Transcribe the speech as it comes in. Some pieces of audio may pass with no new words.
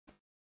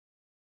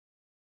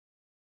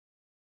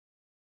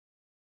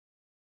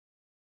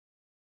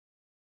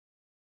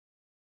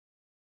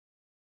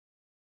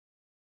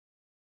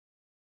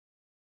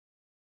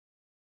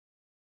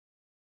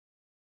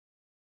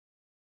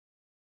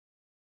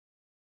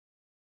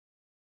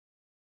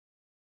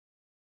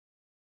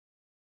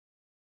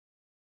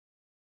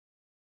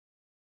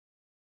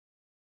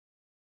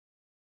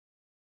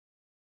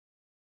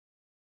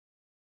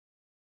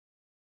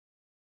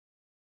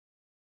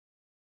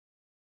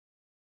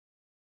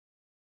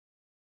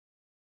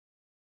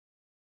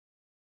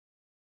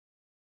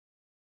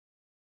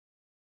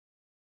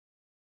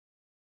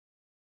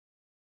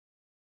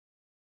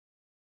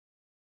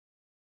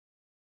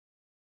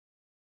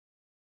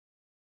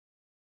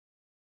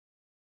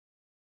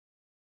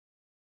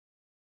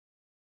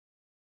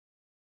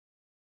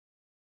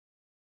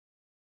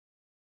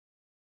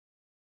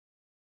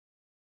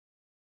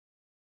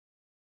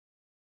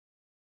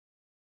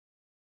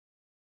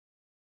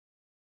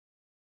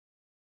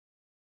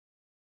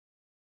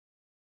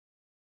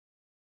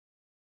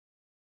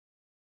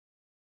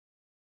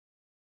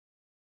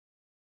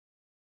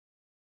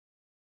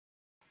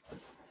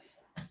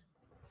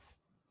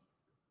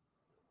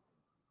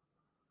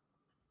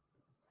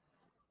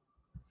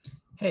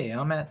Hey,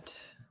 Amit.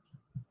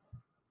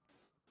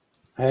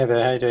 Hey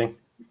there, how you doing?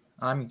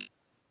 I'm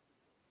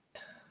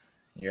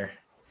You're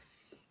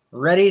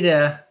ready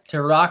to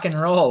rock and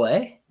roll,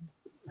 eh?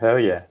 Hell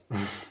yeah.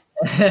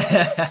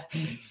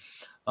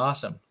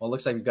 Awesome. Well, it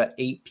looks like we've got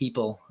 8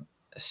 people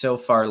so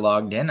far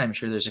logged in. I'm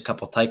sure there's a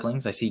couple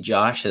tikelings. I see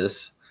Josh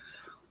has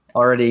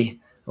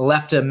already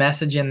left a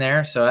message in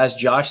there. So as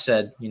Josh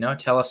said,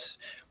 tell us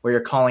where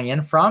you're calling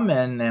in from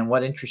and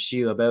what interests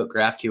you about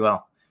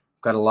GraphQL.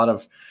 We've got a lot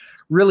of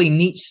really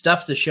neat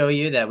stuff to show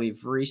you that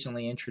we've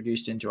recently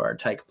introduced into our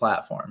Tyke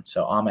platform.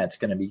 So Amit's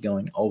going to be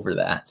going over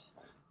that.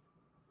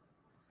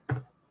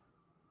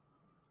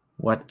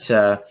 What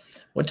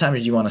time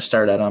did you want to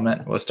start at,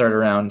 Amit? We'll start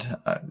around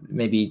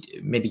maybe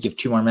give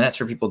 2 more minutes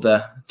for people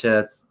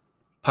to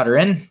putter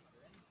in.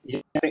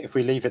 Yeah, I think if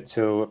we leave it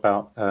till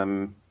about,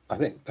 I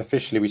think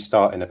officially we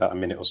start in about a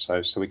minute or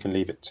so we can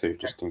leave it to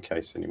just in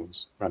case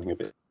anyone's running a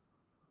bit.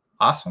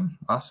 Awesome.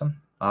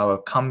 I will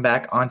come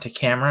back onto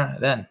camera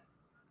then.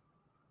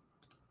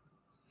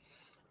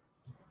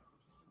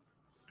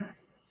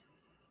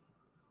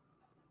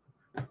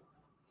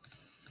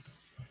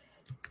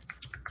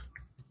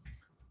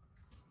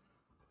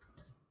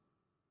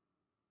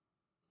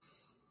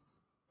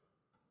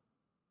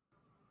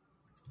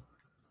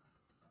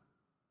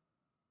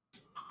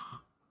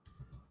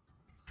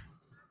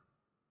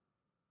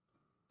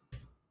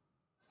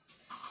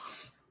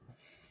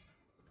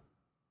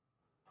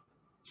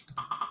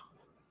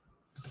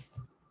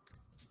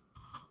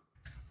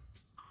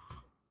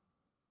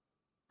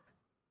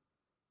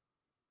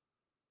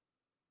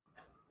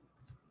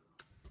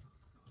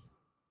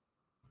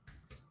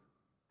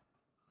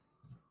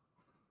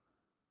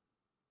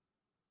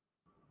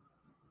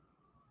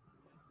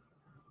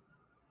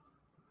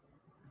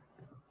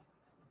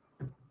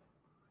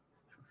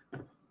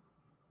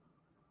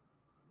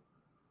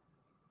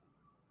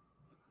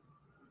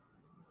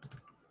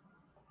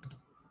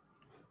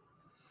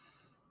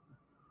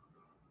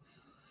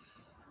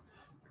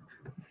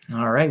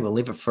 All right, we'll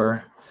leave it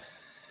for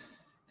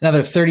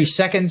another 30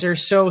 seconds or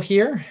so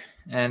here,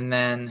 and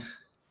then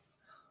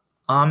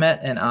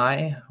Amit and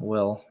I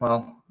will,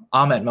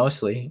 Amit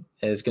mostly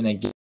is going to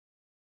give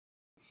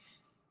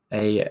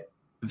a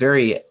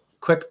very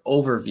quick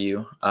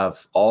overview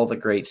of all the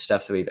great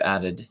stuff that we've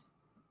added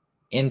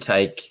in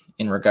Tyke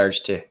in regards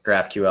to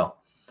GraphQL.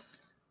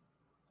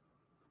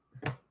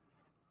 And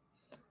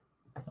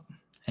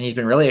he's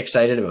been really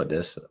excited about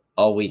this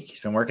all week.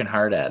 He's been working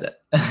hard at it.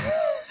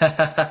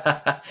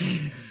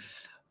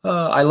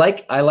 I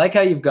like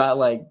how you've got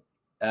well,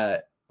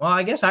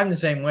 I guess I'm the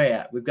same way.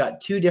 We've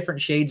got 2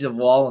 different shades of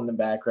wall in the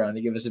background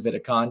to give us a bit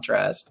of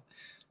contrast.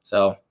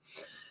 So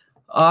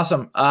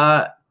awesome.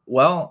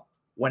 Well,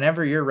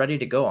 whenever you're ready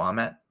to go,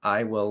 Amit,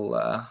 I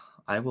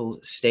will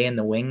stay in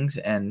the wings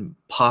and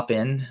pop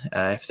in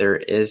if there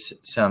is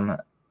some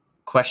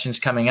questions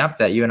coming up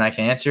that you and I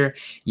can answer.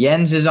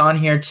 Jens is on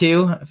here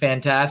too.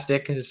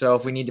 Fantastic. So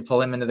if we need to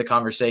pull him into the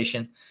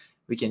conversation,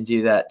 we can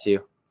do that too.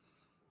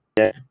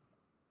 Yeah.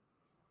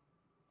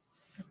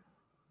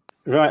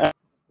 Right.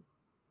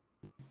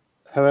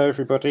 Hello,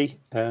 everybody.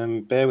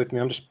 Bear with me.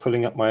 I'm just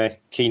pulling up my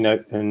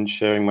keynote and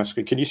sharing my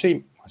screen. Can you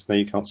see? No,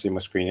 you can't see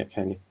my screen yet,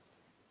 can you?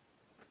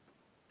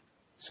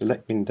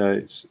 Select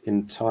Windows,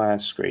 entire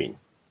screen.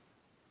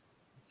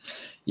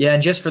 Yeah,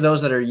 and just for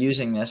those that are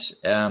using this,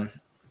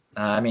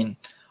 I mean,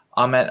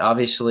 Amit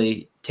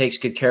obviously takes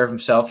good care of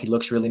himself. He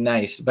looks really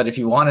nice. But if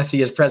you want to see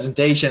his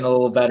presentation a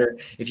little better,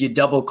 if you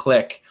double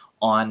click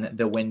on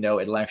the window,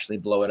 it'll actually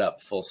blow it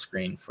up full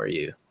screen for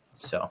you.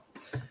 So,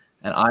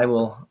 and I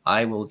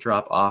will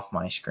drop off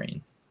my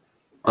screen.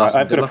 Awesome.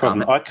 Right, I've got a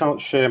problem. I can't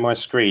share my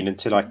screen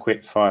until I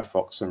quit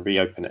Firefox and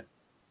reopen it.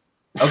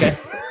 Okay.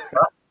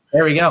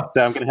 There we go.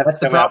 So I'm going to have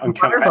to come out and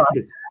come back.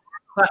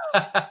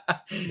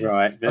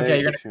 Right. Okay,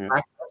 you're going to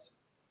practice.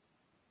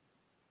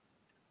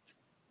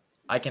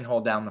 I can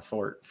hold down the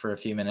fort for a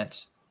few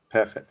minutes.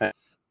 Perfect.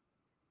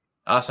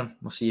 Awesome.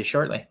 We'll see you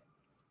shortly.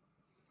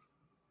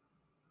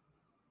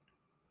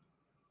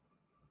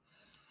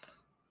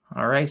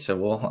 All right.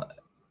 So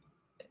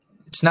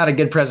it's not a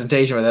good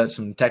presentation without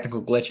some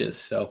technical glitches.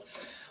 So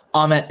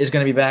Amit is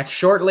going to be back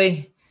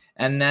shortly,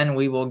 and then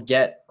we will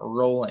get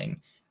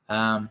rolling.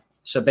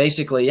 So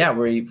basically, yeah,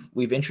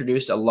 we've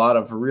introduced a lot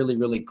of really,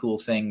 really cool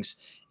things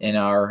in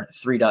our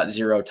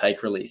 3.0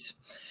 Tyke release.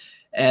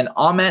 And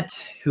Amit,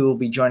 who will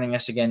be joining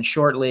us again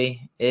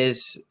shortly,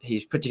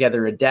 he's put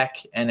together a deck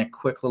and a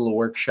quick little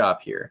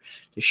workshop here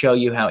to show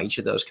you how each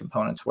of those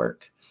components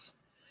work.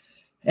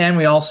 And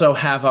we also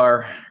have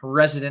our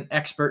resident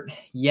expert,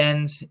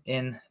 Jens,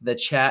 in the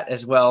chat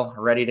as well,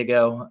 ready to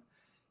go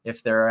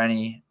if there are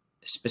any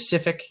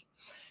specific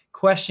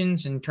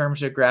questions in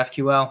terms of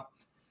GraphQL.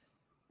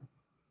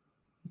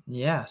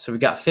 Yeah, so we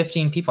got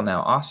 15 people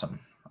now. Awesome.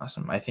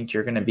 I think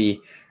you're going to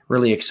be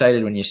really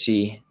excited when you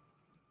see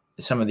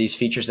some of these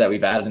features that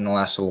we've added in the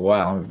last little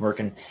while. We're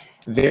working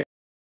very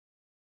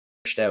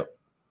pushed out.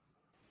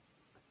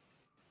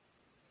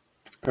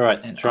 All right,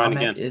 and trying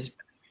again.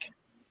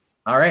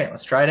 All right,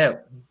 let's try it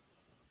out.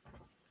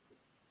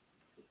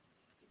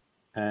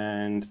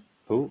 And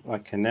oh, I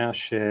can now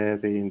share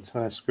the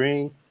entire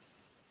screen.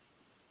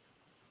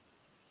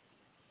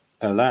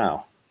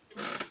 Allow.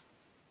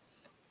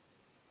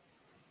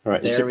 All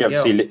right, you should be able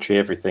to see literally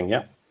everything,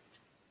 yeah?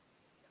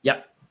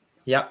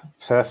 Yep.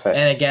 Perfect.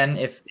 And again,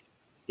 if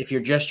you're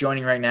just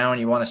joining right now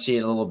and you want to see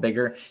it a little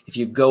bigger, if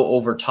you go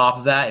over top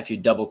of that, if you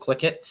double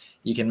click it,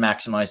 you can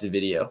maximize the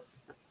video.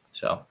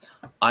 So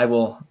I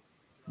will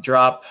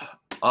drop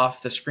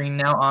off the screen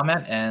now,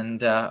 Ahmet,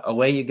 and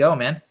away you go,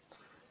 man.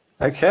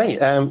 Okay,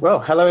 well,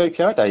 hello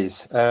API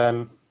Days.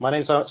 My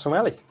name's Art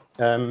Somali.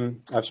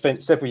 I've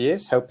spent several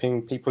years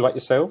helping people like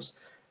yourselves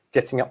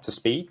getting up to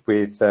speed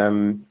with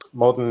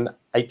modern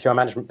API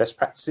management best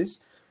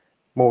practices.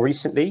 More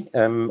recently,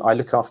 I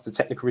look after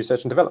technical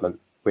research and development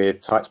with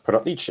Tyke's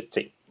product leadership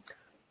team.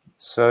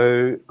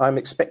 So I'm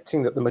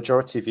expecting that the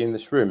majority of you in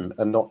this room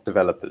are not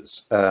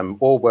developers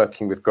or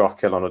working with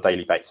GraphQL on a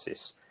daily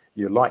basis.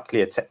 You're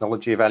likely a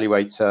technology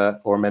evaluator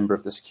or a member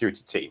of the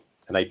security team,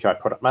 an API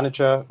product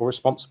manager, or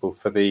responsible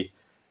for the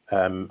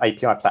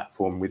API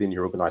platform within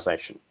your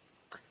organization.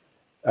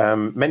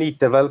 Many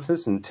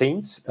developers and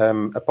teams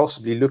are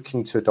possibly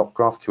looking to adopt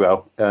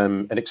GraphQL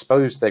and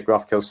expose their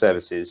GraphQL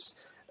services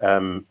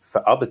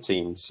for other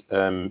teams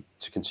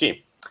to consume.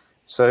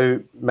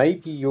 So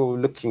maybe you're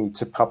looking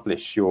to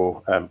publish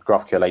your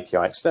GraphQL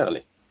API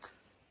externally.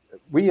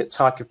 We at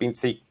Tyke have been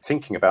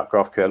thinking about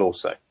GraphQL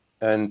also,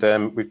 and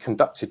we've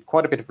conducted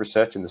quite a bit of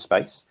research in the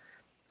space.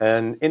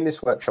 And in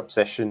this workshop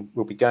session,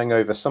 we'll be going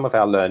over some of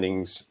our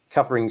learnings,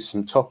 covering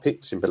some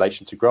topics in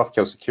relation to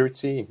GraphQL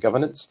security and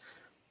governance,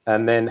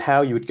 and then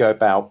how you would go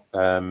about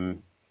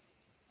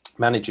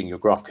managing your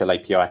GraphQL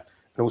API,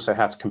 and also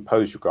how to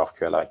compose your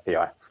GraphQL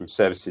API from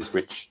services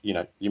which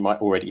you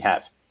might already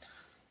have.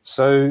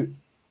 So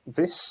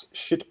this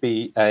should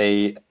be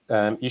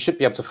you should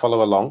be able to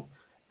follow along,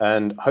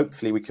 and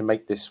hopefully we can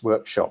make this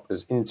workshop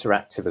as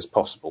interactive as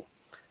possible.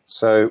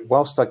 So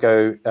whilst I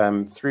go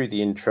through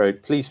the intro,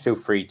 please feel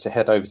free to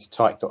head over to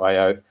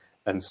tyke.io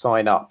and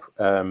sign up.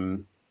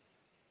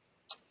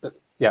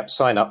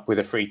 Sign up with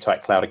a free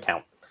Tyke Cloud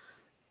account.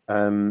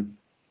 And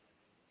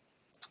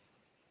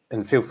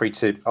feel free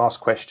to ask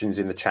questions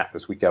in the chat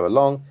as we go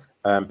along.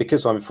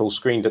 Because I'm full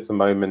screened at the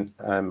moment,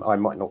 I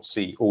might not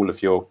see all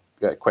of your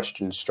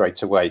questions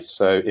straight away.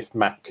 So if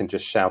Matt can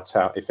just shout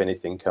out if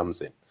anything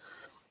comes in.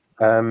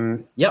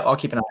 Yeah, I'll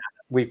keep an eye on it.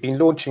 We've been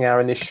launching our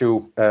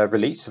initial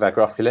release of our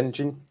GraphQL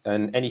engine,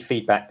 and any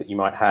feedback that you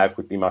might have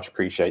would be much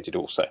appreciated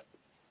also.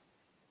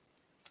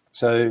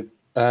 So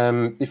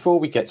before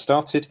we get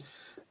started,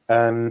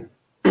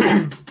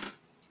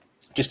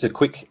 just a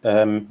quick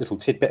little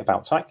tidbit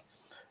about Tyke.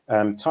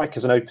 Tyke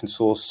is an open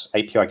source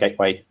API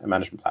gateway and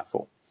management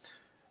platform.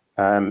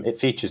 It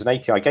features an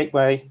API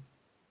gateway.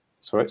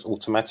 Sorry, it's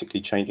automatically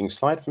changing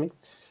slide for me.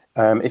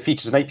 It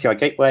features an API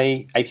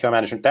gateway, API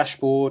management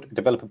dashboard, a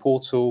developer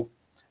portal,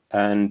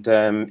 and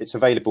it's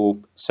available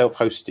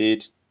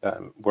self-hosted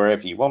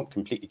wherever you want,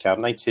 completely cloud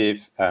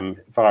native,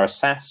 via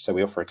SaaS. So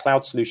we offer a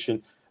cloud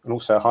solution, and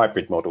also a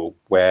hybrid model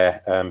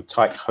where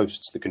Tyke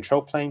hosts the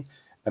control plane,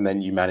 and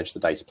then you manage the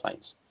data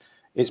planes.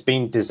 It's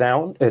been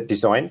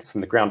designed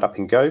from the ground up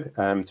in Go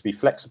to be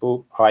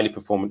flexible, highly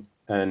performant,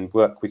 and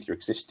work with your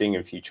existing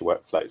and future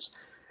workflows.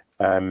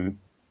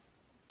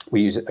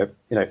 We use it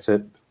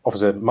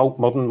offers a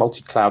modern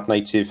multi-cloud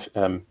native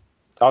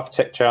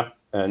architecture,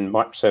 and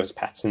microservice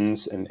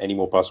patterns, and any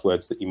more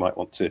buzzwords that you might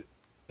want to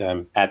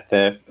add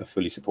there are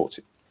fully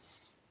supported.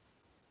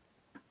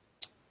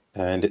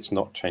 And it's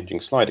not changing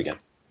slide again.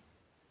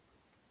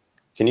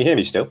 Can you hear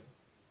me still?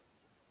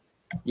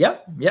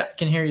 Yep,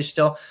 can hear you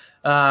still.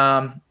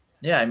 Yeah,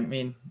 I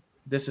mean,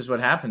 this is what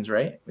happens,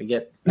 right? We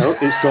get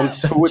it's gone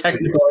some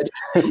technical.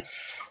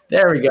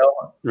 There we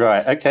go.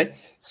 Right. Okay.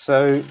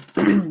 So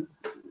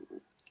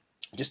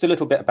just a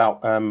little bit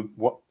about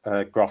what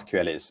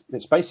GraphQL is.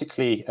 It's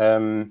basically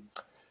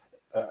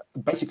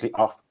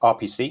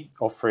RPC,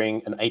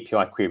 offering an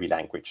API query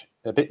language,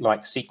 a bit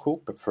like SQL,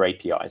 but for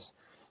APIs.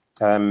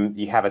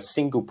 You have a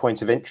single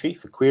point of entry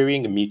for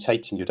querying and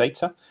mutating your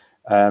data.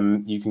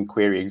 You can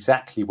query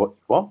exactly what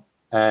you want,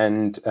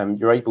 and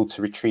you're able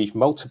to retrieve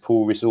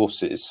multiple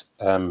resources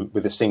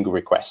with a single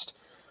request.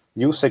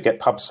 You also get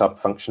pub/sub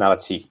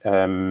functionality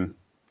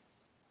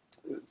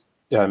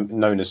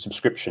known as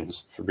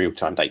subscriptions for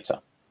real-time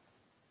data.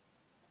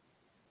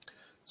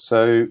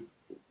 So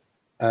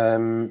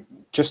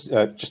just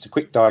a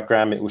quick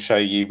diagram. It will show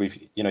you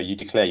you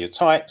declare your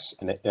types,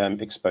 and it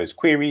expose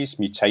queries,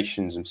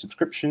 mutations, and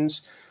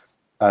subscriptions.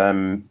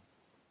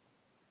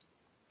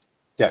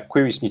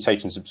 Queries,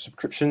 mutations, and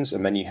subscriptions,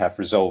 and then you have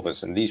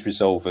resolvers, and these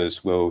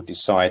resolvers will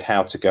decide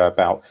how to go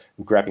about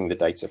grabbing the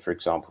data, for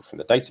example, from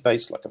the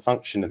database, like a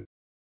function,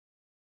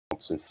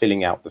 and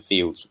filling out the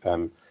fields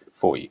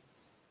for you.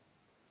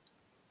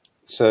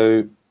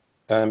 So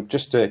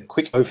just a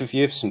quick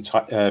overview of some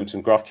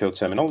GraphQL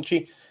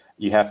terminology.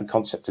 You have the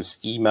concept of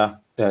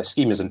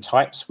schemas and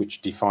types,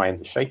 which define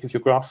the shape of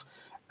your graph.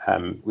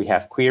 We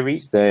have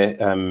queries. They're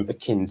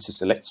akin to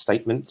select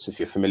statements, if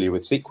you're familiar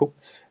with SQL.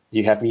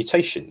 You have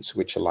mutations,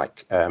 which are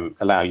like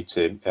allow you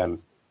to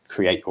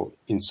create or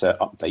insert,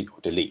 update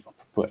or delete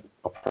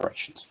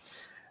operations.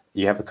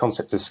 You have the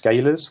concept of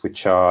scalars,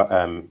 which are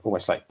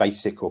almost like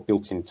basic or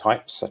built-in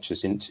types, such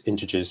as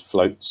integers,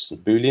 floats,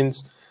 and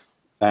booleans.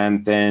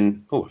 And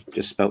then,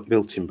 just spelled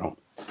built-in wrong.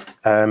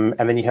 And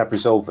then you have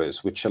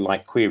resolvers, which are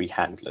like query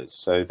handlers.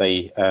 So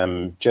they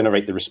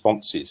generate the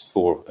responses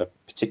for a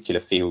particular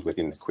field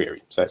within the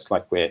query. So it's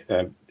like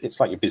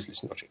your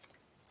business logic.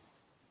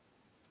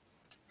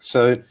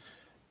 So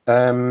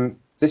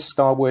this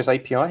Star Wars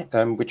API,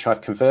 which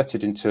I've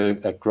converted into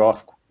a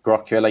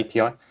GraphQL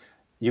API,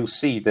 you'll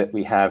see that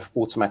we have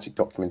automatic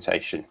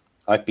documentation.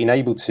 I've been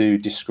able to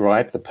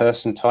describe the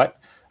person type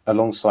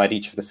alongside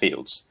each of the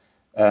fields.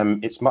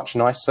 It's much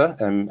nicer,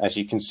 as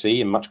you can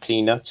see, and much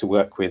cleaner to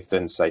work with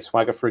than, say,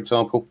 Swagger, for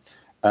example.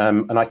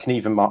 And I can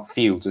even mark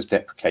fields as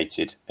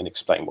deprecated and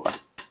explain why.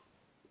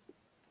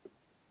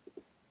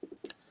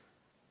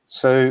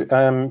 So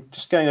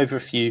just going over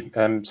a few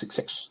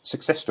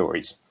success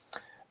stories.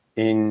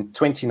 In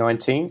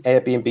 2019,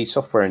 Airbnb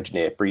software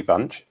engineer Bree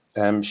Bunch,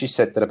 she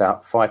said that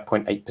about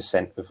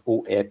 5.8% of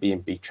all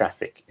Airbnb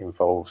traffic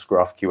involves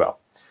GraphQL.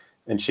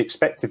 And she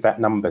expected that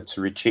number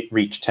to reach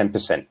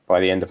 10% by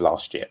the end of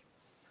last year.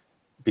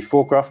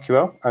 Before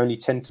GraphQL, only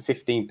 10 to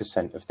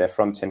 15% of their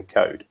front-end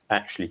code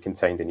actually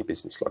contained any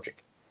business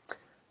logic.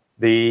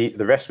 The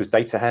rest was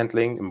data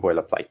handling and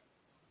boilerplate.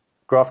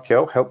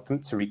 GraphQL helped them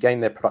to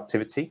regain their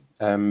productivity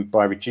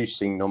by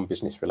reducing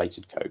non-business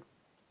related code.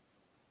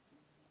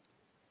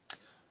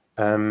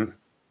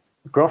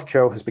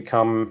 GraphQL has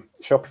become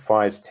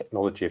Shopify's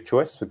technology of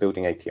choice for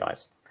building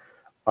APIs.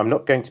 I'm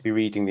not going to be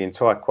reading the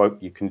entire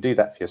quote. You can do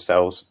that for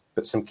yourselves,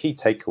 but some key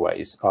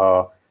takeaways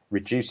are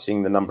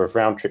reducing the number of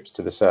round trips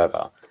to the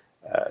server,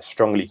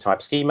 strongly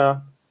typed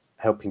schema,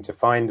 helping to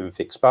find and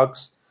fix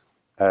bugs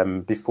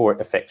before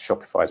it affects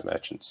Shopify's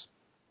merchants.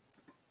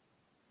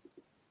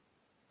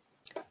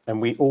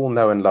 And we all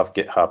know and love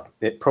GitHub.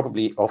 It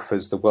probably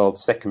offers the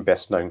world's second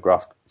best known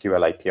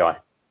GraphQL API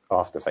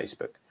after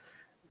Facebook.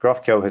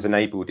 GraphQL has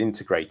enabled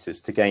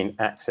integrators to gain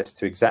access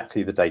to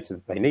exactly the data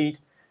that they need,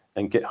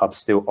 and GitHub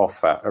still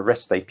offer a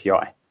REST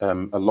API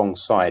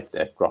alongside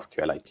their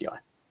GraphQL API.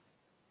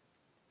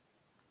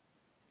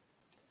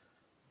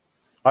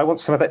 I want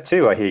some of that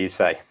too, I hear you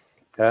say.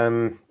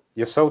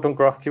 You're sold on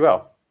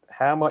GraphQL.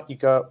 How might you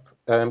go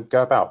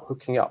about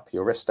hooking up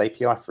your REST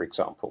API, for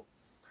example?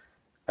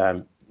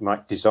 You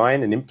might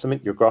design and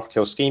implement your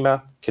GraphQL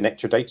schema,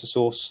 connect your data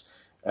source,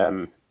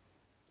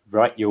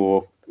 write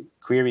your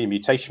query and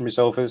mutation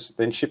resolvers,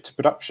 then ship to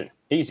production.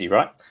 Easy,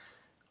 right?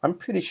 I'm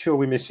pretty sure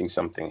we're missing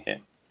something here.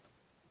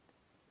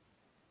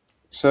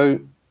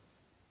 So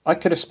I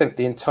could have spent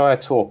the entire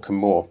talk and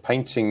more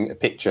painting a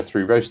picture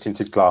through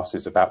rose-tinted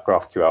glasses about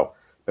GraphQL,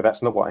 but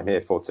that's not what I'm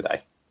here for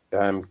today.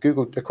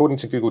 According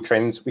to Google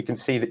Trends, we can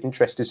see that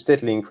interest is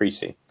steadily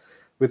increasing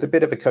with a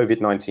bit of a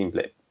COVID-19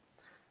 blip.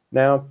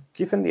 Now,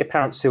 given the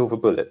apparent silver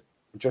bullet,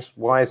 just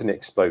why isn't it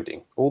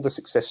exploding? All the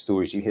success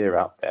stories you hear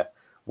out there,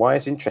 why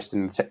is interest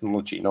in the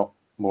technology not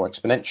more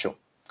exponential?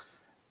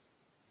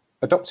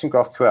 Adopting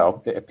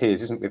GraphQL, it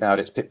appears, isn't without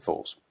its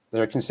pitfalls.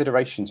 There are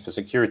considerations for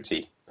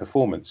security,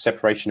 performance,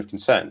 separation of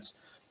concerns,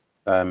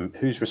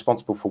 who's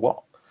responsible for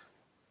what.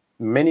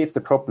 Many of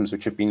the problems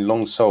which have been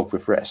long solved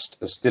with REST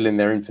are still in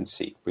their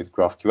infancy with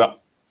GraphQL.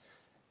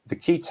 The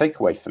key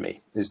takeaway for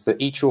me is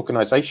that each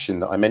organization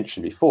that I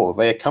mentioned before,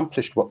 they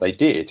accomplished what they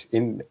did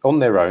on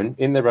their own,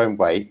 in their own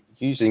way,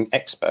 using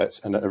experts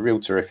and at a real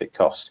terrific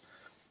cost.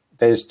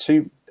 There's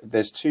too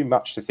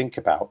much to think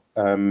about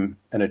and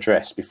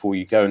address before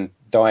you go and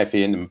dive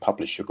in and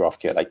publish your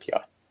GraphQL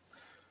API.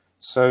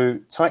 So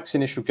Tyke's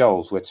initial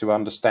goals were to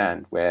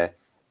understand where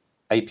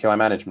API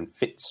management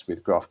fits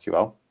with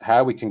GraphQL,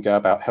 how we can go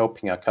about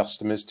helping our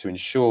customers to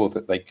ensure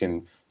that they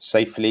can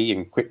safely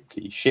and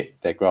quickly ship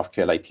their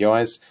GraphQL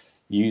APIs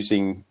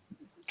using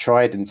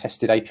tried and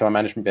tested API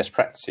management best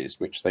practices,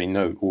 which they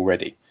know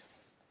already.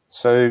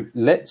 So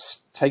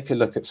let's take a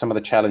look at some of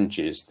the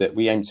challenges that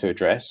we aim to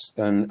address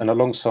and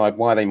alongside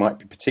why they might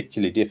be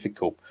particularly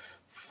difficult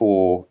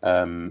for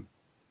GraphQL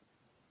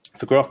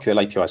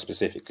API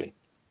specifically.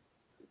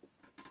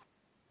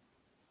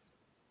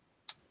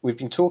 We've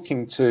been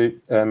talking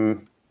to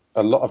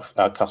a lot of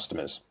our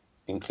customers,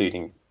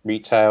 including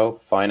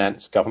retail,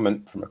 finance,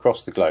 government from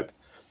across the globe,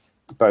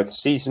 both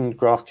seasoned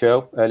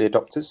GraphQL early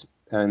adopters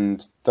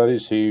and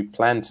those who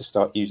plan to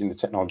start using the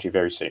technology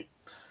very soon.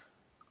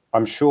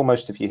 I'm sure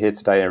most of you here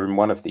today are in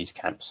one of these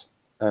camps.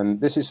 And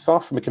this is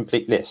far from a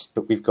complete list,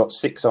 but we've got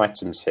 6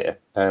 items here,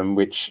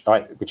 which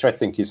I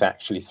think is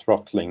actually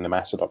throttling the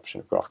mass adoption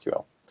of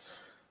GraphQL.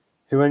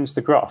 Who owns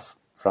the graph?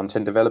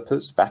 Front-end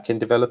developers, back-end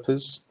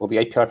developers, or the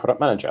API product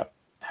manager?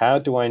 How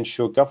do I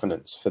ensure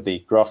governance for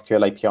the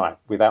GraphQL API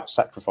without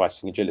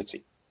sacrificing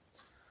agility?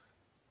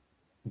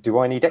 Do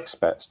I need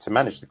experts to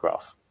manage the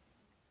graph?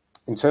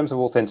 In terms of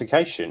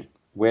authentication,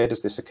 where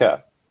does this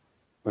occur?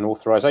 And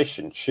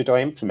authorization, should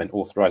I implement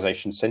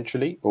authorization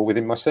centrally or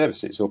within my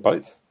services or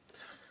both?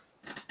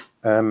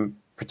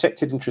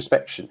 Protected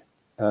introspection.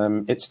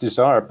 It's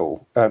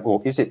desirable,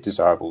 or is it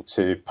desirable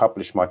to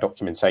publish my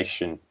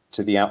documentation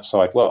to the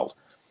outside world?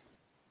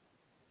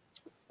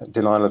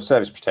 denial of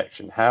service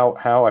protection,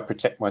 how I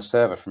protect my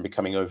server from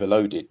becoming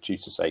overloaded due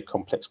to, say,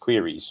 complex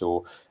queries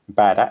or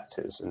bad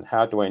actors, and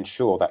how do I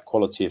ensure that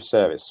quality of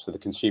service for the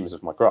consumers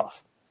of my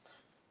graph?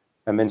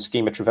 And then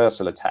schema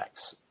traversal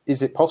attacks.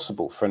 Is it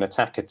possible for an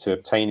attacker to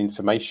obtain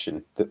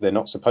information that they're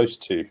not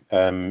supposed to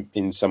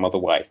in some other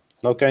way?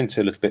 And I'll go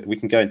into a little bit, we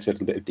can go into a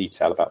little bit of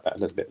detail about that a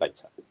little bit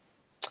later.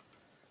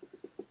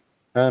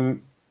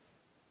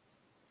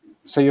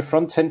 So your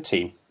front-end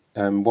team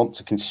want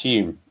to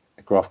consume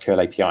a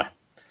GraphQL API.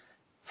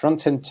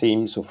 Front-end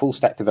teams or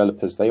full-stack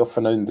developers, they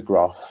often own the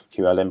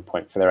GraphQL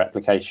endpoint for their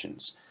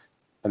applications.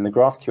 And the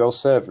GraphQL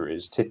server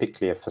is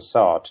typically a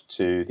facade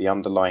to the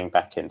underlying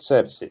back-end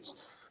services.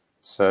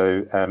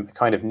 So a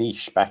kind of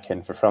niche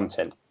back-end for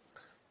front-end.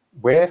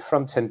 Where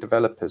front-end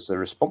developers are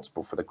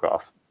responsible for the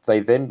graph, they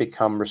then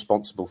become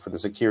responsible for the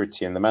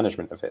security and the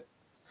management of it.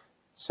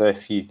 So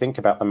if you think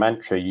about the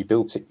mantra, you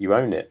built it, you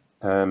own it,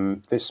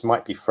 this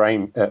might be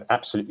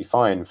absolutely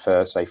fine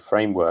for, say,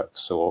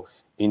 frameworks or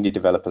indie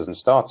developers and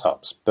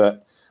startups,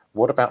 but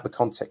what about the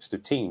context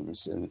of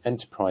teams and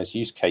enterprise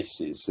use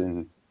cases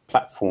and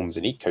platforms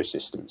and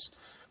ecosystems?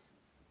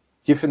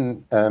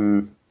 Given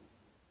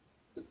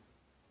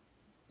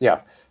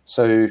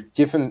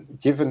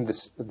given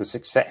the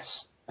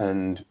success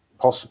and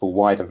possible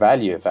wider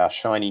value of our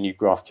shiny new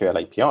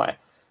GraphQL API,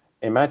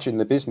 imagine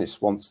the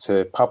business wants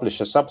to publish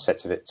a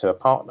subset of it to a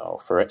partner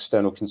for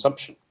external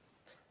consumption.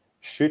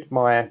 Should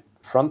my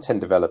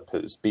front-end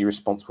developers be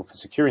responsible for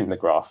securing the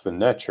graph and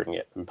nurturing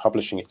it and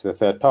publishing it to the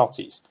third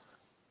parties?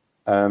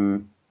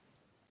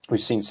 We've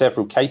seen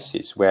several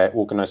cases where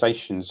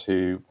organizations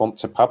who want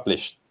to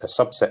publish a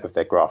subset of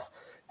their graph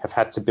have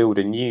had to build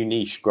a new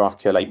niche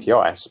GraphQL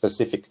API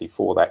specifically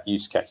for that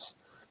use case.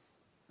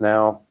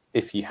 Now,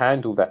 if you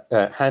hand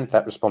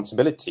that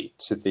responsibility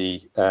to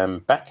the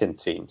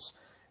backend teams,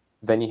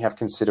 then you have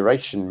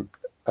consideration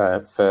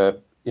for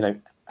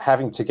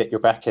having to get your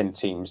backend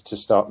teams to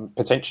start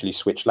potentially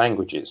switch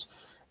languages.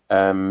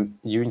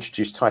 You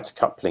introduce tighter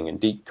coupling and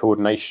deep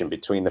coordination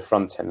between the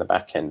front end, the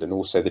back end, and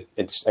also the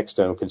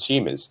external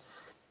consumers.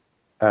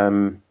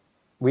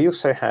 We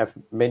also have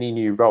many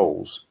new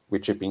roles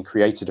which have been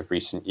created of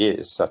recent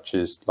years, such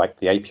as like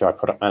the API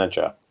product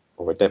manager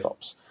or a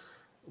DevOps.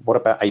 What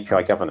about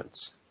API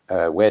governance?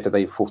 Where do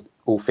they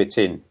all fit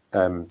in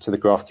to the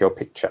GraphQL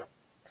picture?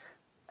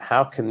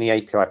 How can the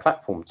API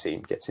platform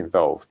team get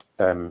involved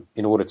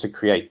in order to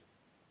create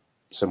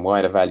some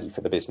wider value for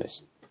the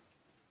business?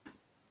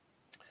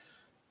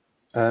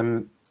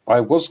 I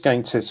was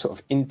going to sort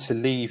of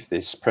interleave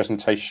this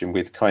presentation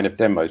with kind of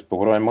demos, but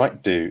what I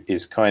might do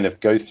is kind of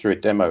go through a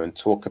demo and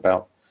talk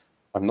about,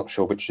 I'm not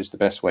sure which is the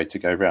best way to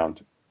go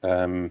around.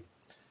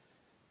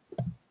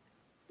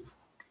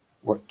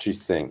 What do you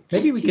think?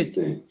 Maybe we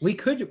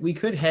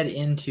could head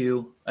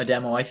into a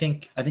demo. I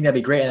think that'd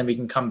be great, and then we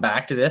can come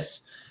back to this.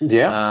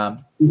 Yeah.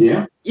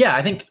 Yeah.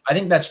 I think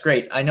that's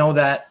great. I know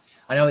that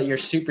you're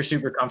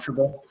super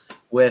comfortable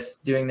with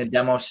doing the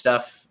demo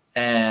stuff.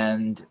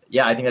 And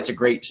yeah, I think that's a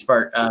great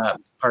part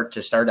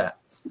to start at.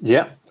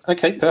 Yeah.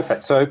 Okay,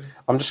 perfect. So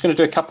I'm just going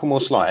to do a couple more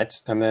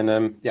slides and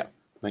then, yeah,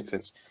 makes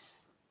sense.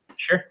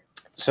 Sure.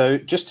 So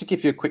just to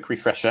give you a quick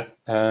refresher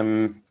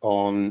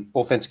on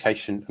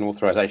authentication and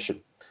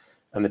authorization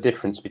and the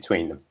difference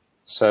between them.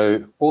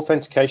 So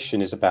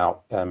authentication is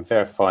about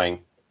verifying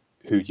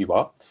who you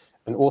are,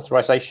 and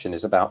authorization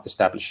is about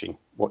establishing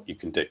what you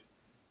can do.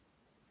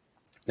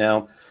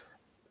 Now,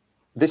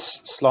 this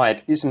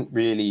slide isn't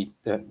really,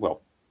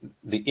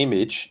 the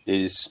image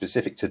is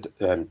specific to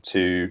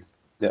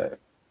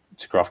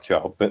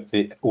GraphQL, but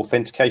the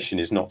authentication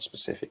is not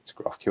specific to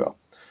GraphQL.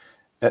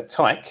 At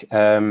Tyke,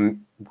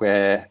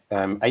 where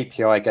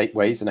API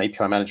gateways and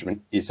API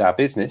management is our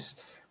business,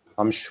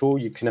 I'm sure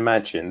you can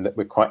imagine that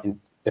we're quite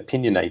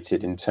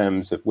opinionated in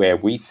terms of where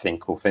we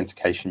think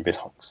authentication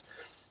belongs.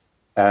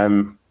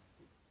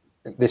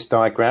 This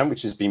diagram,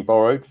 which has been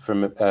borrowed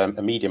from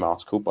a Medium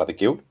article by the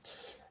Guild,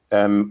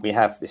 we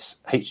have this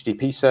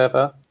HTTP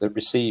server that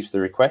receives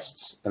the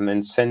requests and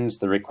then sends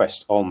the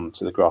request on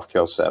to the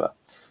GraphQL server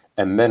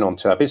and then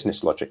onto our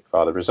business logic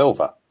via the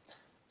resolver.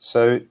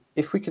 So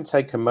if we can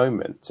take a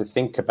moment to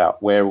think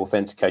about where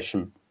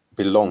authentication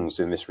belongs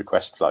in this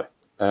request flow,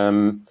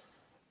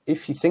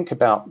 if you think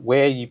about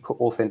where you put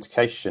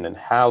authentication and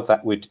how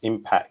that would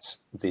impact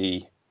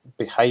the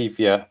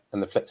behavior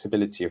and the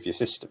flexibility of your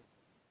system.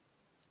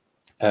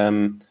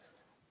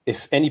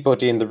 If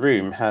anybody in the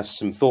room has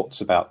some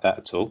thoughts about that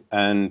at all,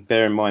 and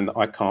bear in mind that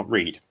I can't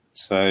read,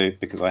 so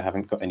because I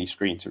haven't got any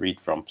screen to read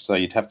from, so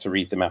you'd have to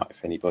read them out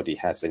if anybody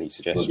has any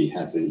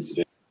suggestions.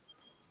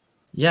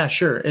 Yeah,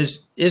 sure.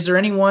 Is there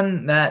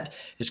anyone that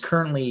has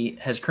currently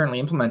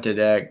implemented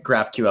a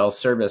GraphQL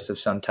service of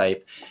some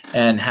type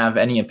and have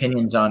any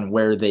opinions on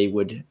where they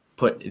would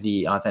put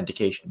the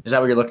authentication? Is that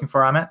what you're looking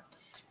for, Amit?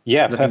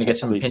 Yeah, looking to get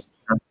some opinions.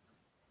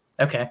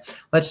 Okay,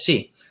 let's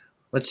see.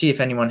 Let's see if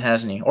anyone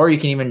has any, or you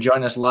can even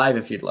join us live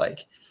if you'd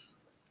like.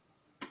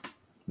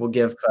 We'll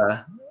give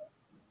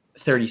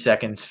 30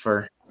 seconds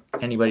for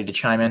anybody to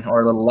chime in, or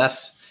a little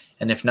less.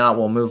 And if not,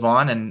 we'll move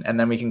on, and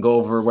then we can go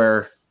over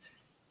where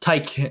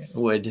Tyke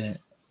would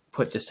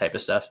put this type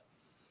of stuff.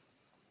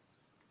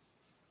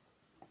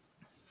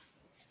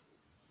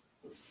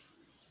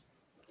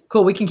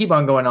 Cool, we can keep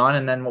on going on,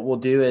 and then what we'll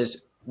do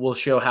is we'll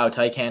show how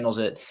Tyke handles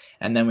it,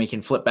 and then we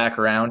can flip back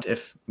around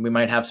if we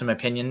might have some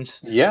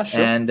opinions. Yeah,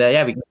 sure. And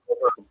yeah,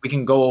 we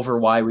can go over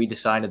why we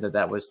decided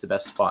that was the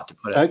best spot to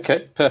put it.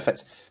 Okay,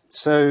 perfect.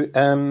 So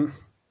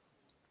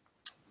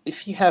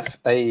if you have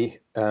a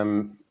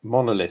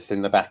monolith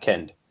in the back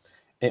end,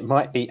 it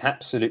might be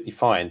absolutely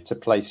fine to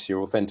place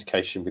your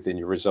authentication within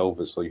your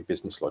resolvers or your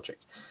business logic,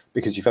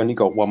 because you've only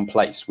got one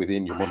place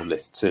within your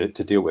monolith to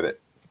deal with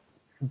it.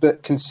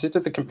 But consider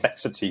the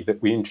complexity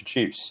that we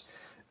introduce,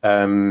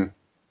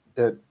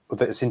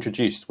 that's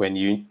introduced when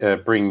you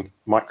bring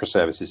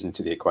microservices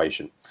into the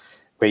equation,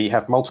 where you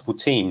have multiple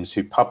teams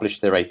who publish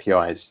their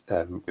APIs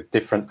with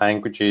different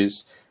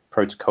languages,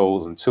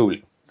 protocols, and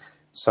tooling.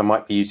 Some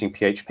might be using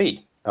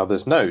PHP,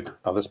 others Node,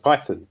 others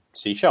Python,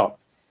 C#.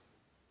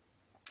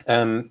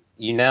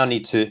 You now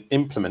need to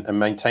implement and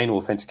maintain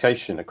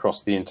authentication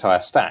across the entire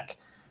stack.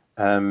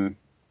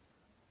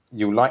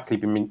 You'll likely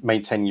be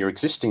maintaining your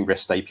existing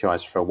REST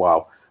APIs for a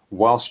while,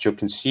 whilst your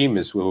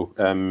consumers will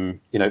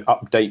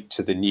update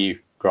to the new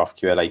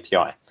GraphQL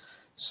API.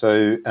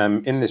 So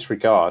in this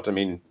regard, I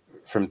mean,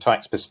 from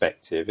Tyke's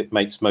perspective, it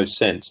makes most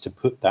sense to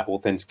put that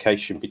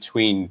authentication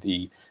between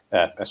the,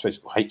 I suppose,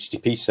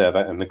 HTTP server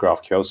and the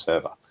GraphQL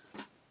server.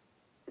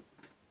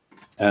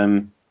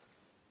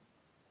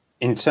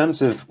 In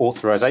terms of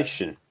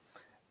authorization,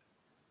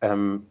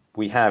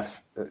 we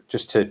have,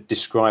 just to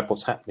describe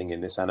what's happening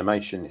in this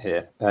animation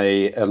here,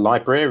 a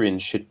librarian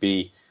should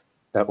be,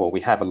 well,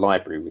 we have a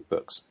library with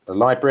books. The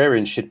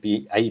librarian should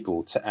be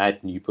able to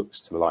add new books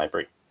to the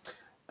library.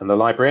 And the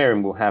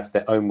librarian will have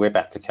their own web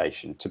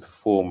application to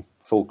perform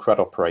full CRUD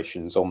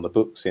operations on the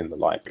books in the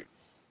library.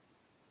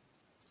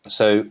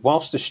 So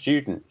whilst a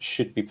student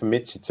should be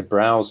permitted to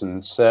browse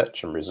and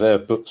search and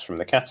reserve books from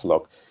the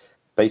catalogue,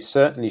 they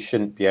certainly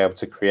shouldn't be able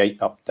to create,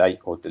 update,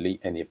 or delete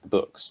any of the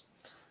books.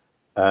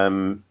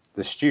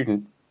 The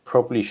student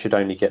probably should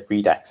only get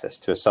read access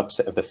to a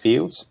subset of the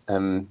fields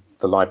and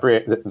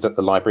that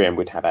the librarian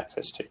would have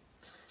access to.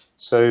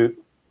 So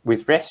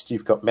with REST,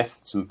 you've got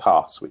methods and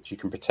paths, which you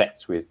can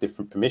protect with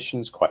different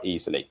permissions quite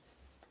easily.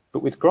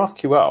 But with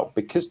GraphQL,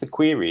 because the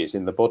query is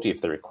in the body of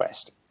the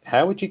request,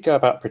 how would you go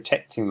about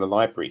protecting the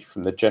library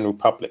from the general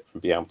public from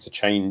being able to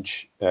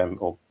change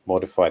or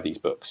modify these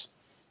books?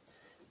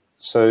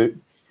 So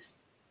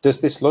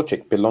does this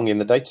logic belong in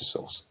the data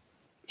source?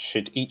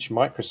 Should each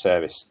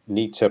microservice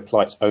need to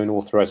apply its own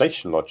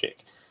authorization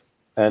logic?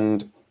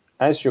 And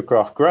as your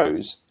graph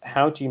grows,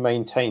 how do you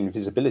maintain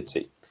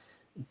visibility?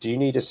 Do you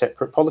need a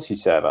separate policy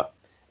server?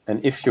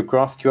 And if your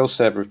GraphQL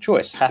server of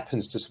choice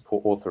happens to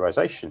support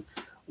authorization,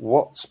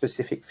 what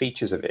specific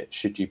features of it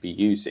should you be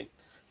using?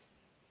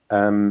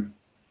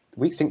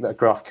 We think that a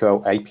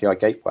GraphQL API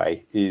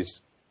gateway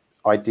is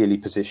ideally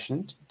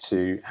positioned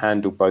to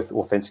handle both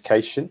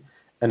authentication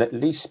and at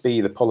least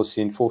be the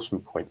policy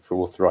enforcement point for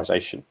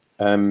authorization.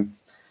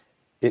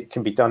 It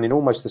can be done in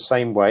almost the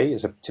same way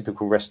as a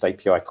typical REST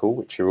API call,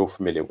 which you're all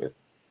familiar with.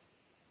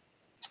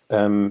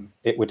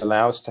 It would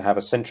allow us to have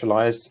a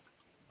centralized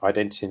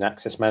identity and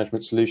access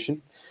management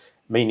solution,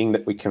 meaning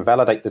that we can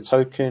validate the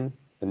token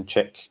and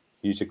check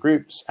user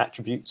groups,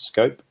 attributes,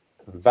 scope,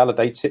 and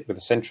validate it with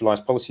a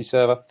centralized policy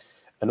server,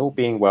 and all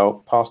being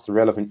well, pass the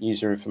relevant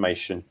user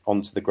information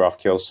onto the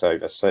GraphQL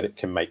server so that it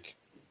can make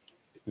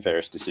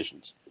various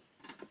decisions.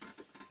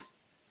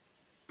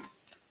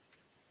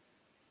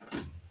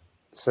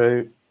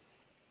 So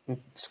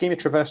schema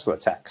traversal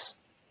attacks.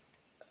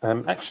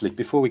 Actually,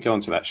 before we go on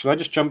to that, should I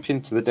just jump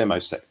into the demo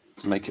set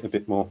to make it a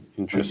bit more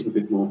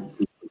interesting?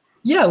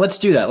 Yeah, let's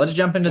do that. Let's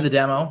jump into the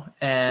demo.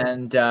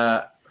 And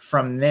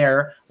from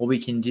there, what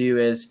we can do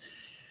is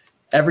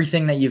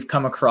everything that you've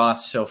come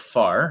across so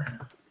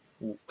far,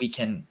 we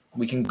can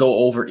go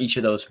over each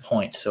of those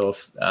points. So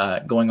if,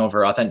 going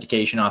over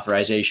authentication,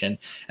 authorization,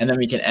 and then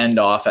we can end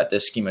off at the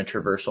schema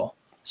traversal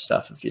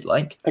stuff if you'd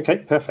like. Okay,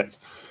 perfect.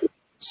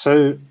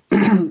 So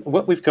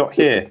what we've got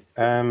here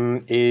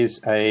is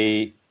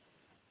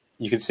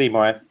you can see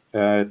my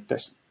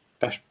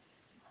desktop.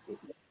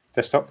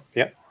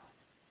 Yep.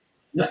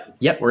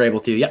 Yep, we're able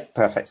to. Yep.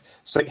 Perfect.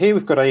 So here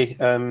we've got a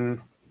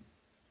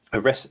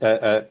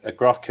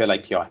GraphQL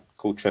API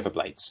called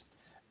Trevorblades,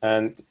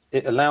 and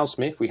it allows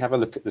me, if we have a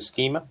look at the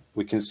schema,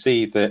 we can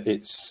see that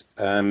it's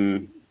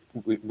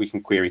we can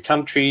query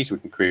countries, we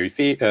can query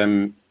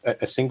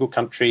a single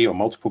country or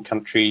multiple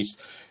countries.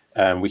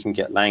 We can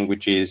get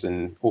languages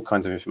and all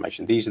kinds of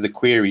information. These are the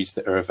queries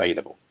that are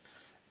available.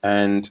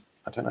 And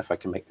I don't know if I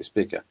can make this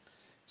bigger.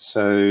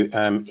 So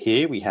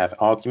here we have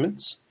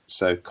arguments.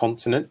 So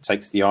continent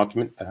takes the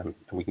argument, and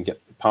we can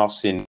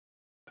pass in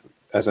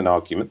as an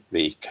argument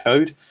the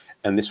code,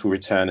 and this will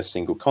return a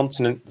single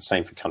continent, the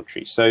same for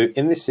country. So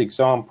in this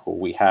example,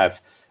 we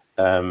have,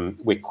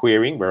 we're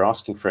querying, we're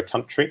asking for a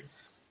country,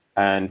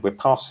 and we're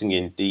passing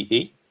in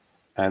DE.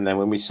 And then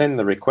when we send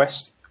the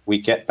request, we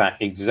get back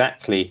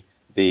exactly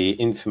the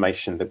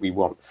information that we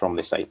want from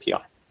this API.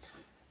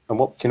 And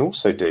what we can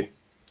also do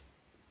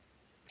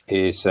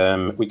is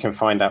we can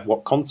find out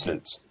what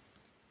continent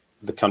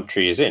the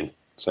country is in.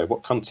 So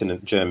what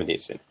continent Germany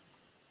is in.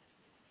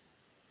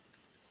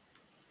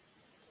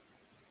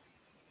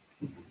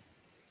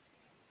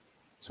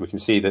 So we can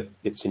see that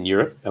it's in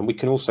Europe, and we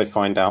can also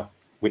find out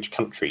which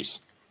countries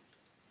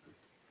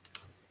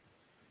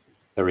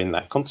are in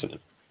that continent.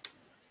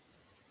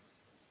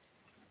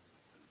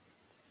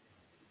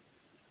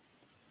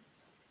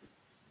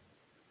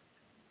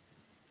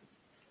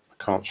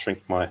 I can't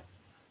shrink my,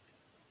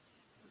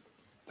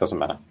 doesn't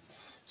matter.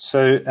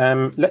 So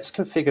let's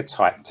configure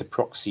type to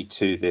proxy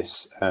to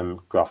this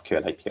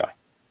GraphQL API.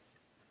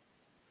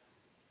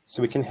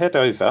 So we can head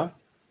over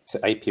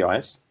to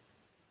APIs,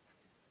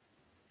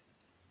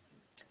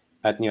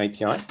 add new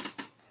API,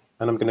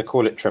 and I'm going to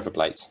call it Trevor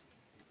Blades.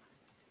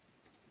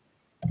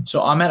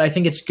 So Ahmet, I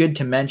think it's good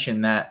to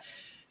mention that.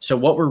 So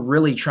what we're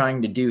really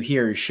trying to do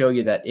here is show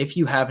you that if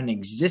you have an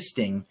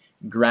existing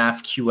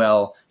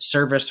GraphQL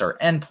service or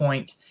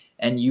endpoint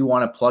and you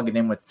want to plug it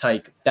in with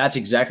type, that's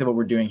exactly what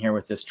we're doing here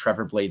with this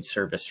Trevor Blades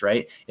service,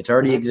 right? It's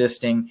already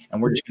existing,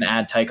 and we're just going to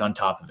add type on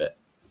top of it.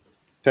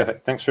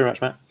 Perfect. Thanks very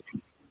much, Matt.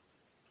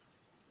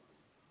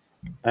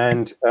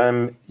 And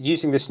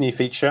using this new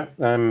feature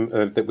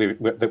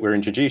that we're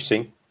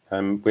introducing,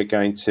 we're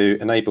going to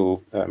enable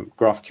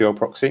GraphQL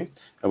proxying,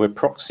 and we're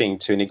proxying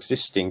to an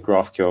existing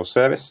GraphQL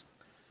service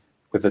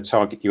with the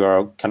target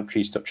URL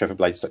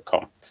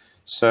countries.trevorblades.com.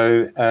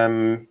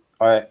 So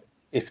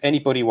if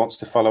anybody wants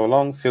to follow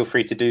along, feel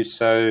free to do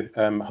so.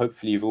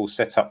 Hopefully you've all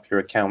set up your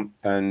account,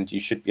 and you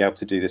should be able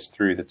to do this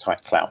through the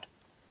Type Cloud.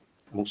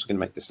 I'm also going to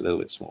make this a little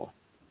bit smaller.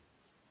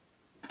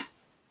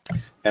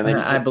 And then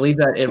I believe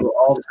that it will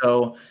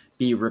also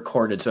be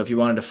recorded. So if you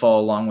wanted to follow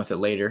along with it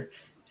later,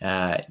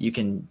 you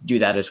can do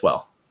that as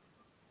well.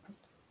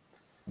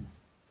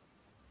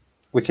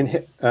 We can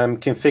hit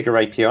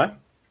configure API.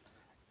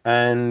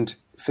 And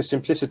for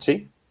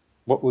simplicity,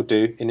 what we'll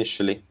do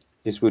initially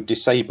is we'll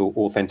disable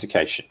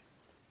authentication.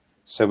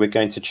 So we're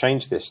going to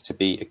change this to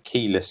be a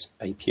keyless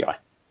API.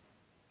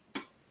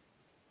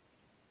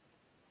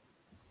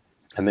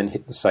 And then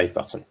hit the save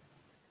button.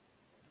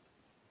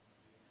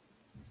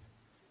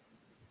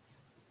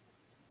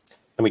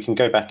 And we can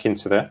go back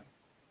into there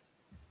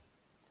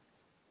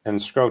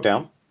and scroll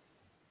down.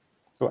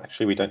 Oh,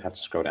 actually, we don't have to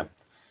scroll down.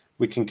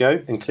 We can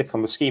go and click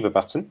on the schema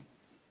button,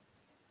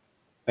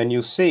 and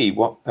you'll see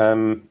what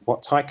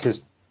Tyke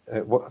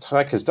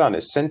has done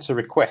is sent a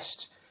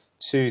request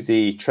to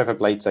the Trevor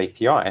Blades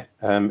API,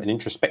 an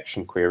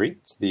introspection query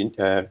to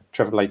the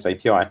Trevor Blades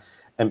API,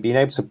 and being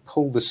able to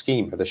pull the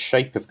schema, the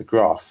shape of the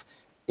graph,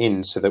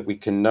 in so that we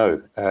can know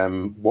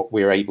what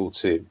we're able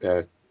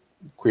to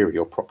query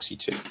or proxy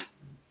to.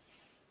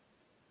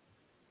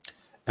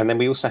 And then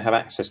we also have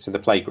access to the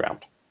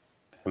playground,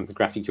 the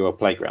GraphQL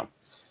playground.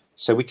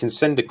 So we can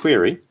send a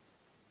query.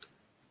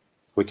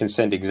 We can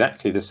send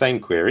exactly the same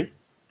query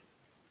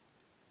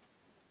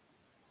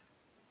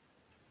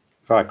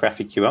via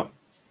GraphQL.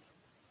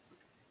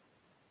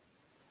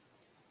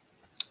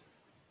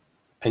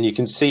 And you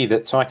can see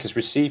that Tyke is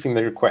receiving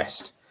the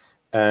request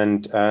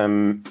and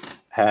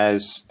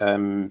has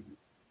receiving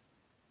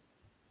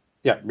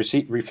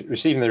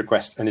the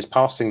request and is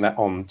passing that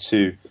on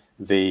to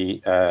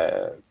the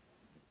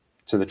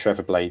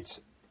Trevor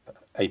Blades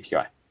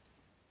API.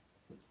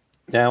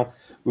 Now,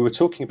 we were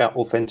talking about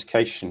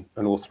authentication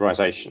and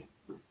authorization.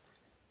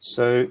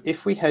 So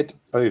if we head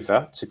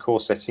over to core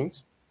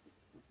settings,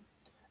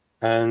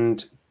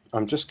 and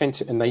I'm just going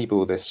to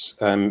enable this,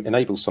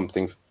 enable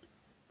something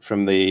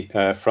from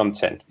the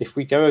front end. If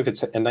we go over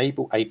to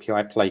enable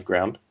API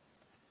playground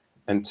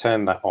and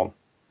turn that on,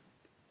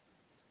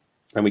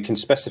 and we can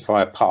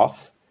specify a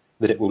path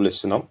that it will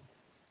listen on,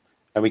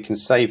 and we can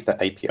save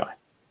that API.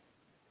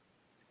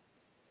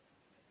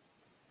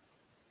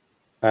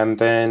 And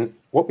then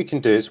what we can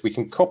do is we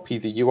can copy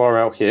the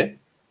URL here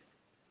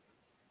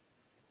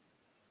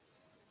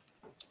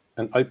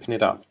and open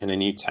it up in a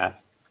new tab.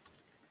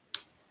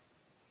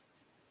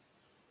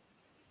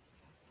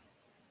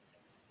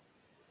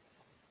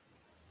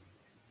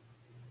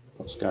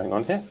 What's going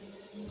on here?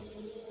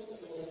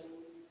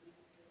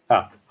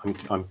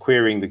 I'm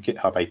querying the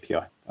GitHub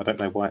API. I don't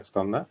know why it's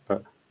done that,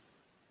 but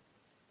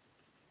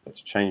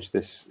let's change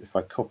this. If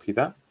I copy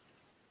that,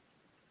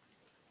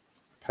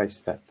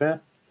 paste that there.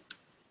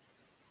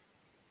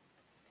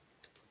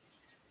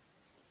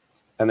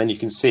 And then you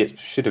can see it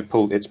should have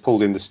pulled, it's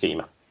pulled in the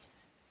schema.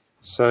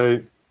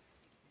 So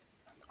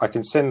I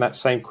can send that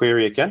same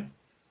query again,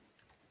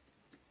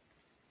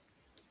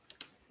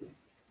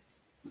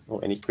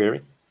 or any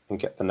query, and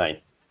get the name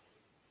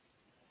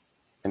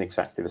in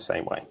exactly the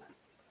same way.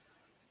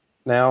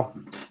 Now,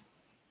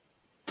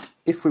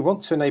 if we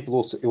want to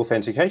enable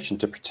authentication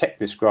to protect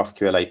this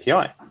GraphQL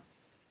API,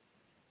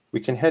 we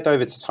can head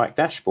over to Type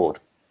Dashboard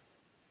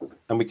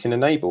and we can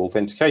enable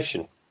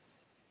authentication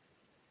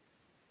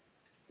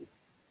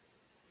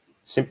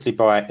simply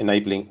by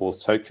enabling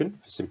auth token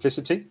for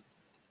simplicity,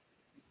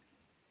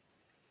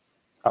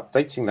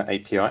 updating that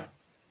API,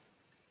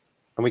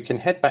 and we can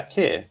head back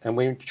here and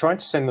we're trying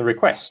to send the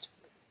request.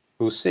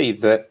 We'll see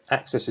that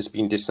access has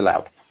been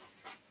disallowed.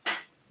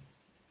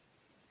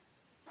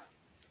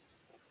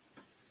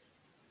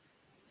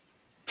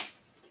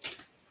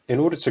 in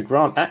order to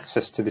grant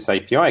access to this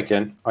API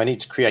again, I need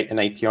to create an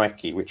API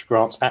key which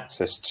grants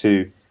access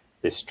to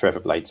this Trevor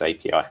Blades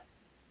API.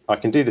 I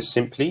can do this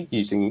simply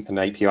using an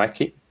API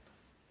key.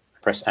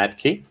 Press Add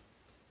Key,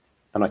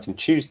 and I can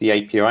choose the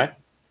API,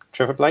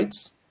 Trevor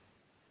Blades,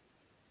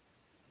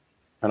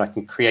 and I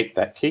can create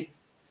that key.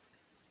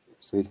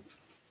 So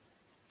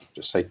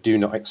just say Do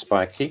Not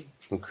Expire Key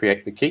and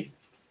create the key.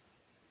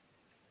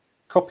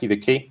 Copy the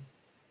key,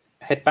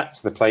 head back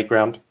to the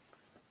playground,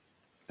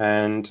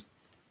 and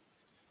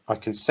I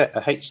can set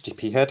a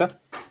HTTP header.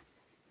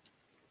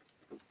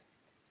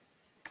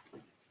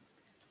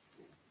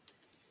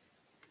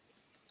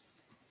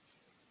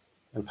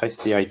 And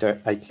paste the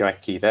API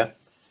key there,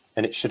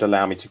 and it should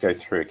allow me to go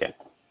through again.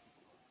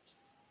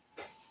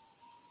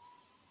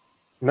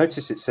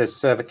 Notice it says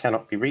server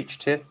cannot be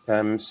reached here,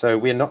 so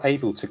we're not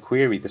able to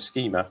query the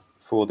schema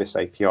for this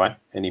API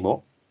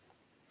anymore.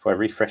 If I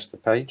refresh the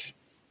page,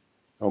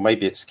 or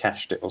maybe it's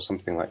cached it or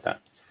something like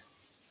that.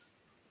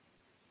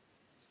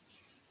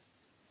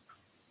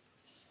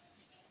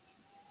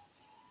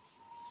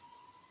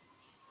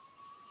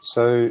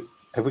 So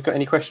have we got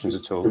any questions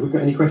at all?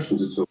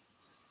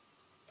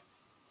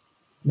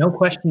 No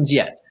questions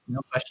yet.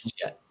 No questions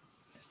yet.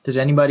 Does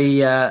anybody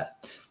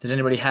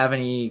have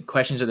any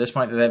questions at this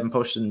point that they haven't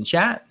posted in the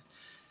chat?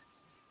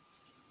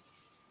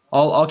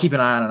 I'll keep an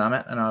eye on it,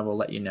 Amit, and I will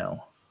let you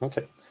know.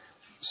 Okay.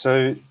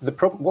 So the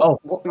problem.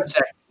 One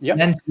second.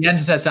 Yeah.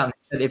 Jens said something.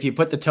 That if you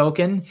put the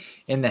token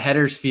in the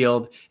headers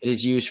field, it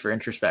is used for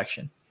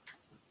introspection.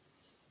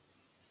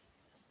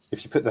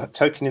 If you put the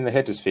token in the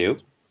headers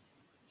field,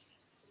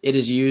 it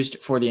is used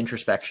for the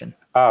introspection.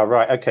 Ah,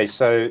 right. Okay.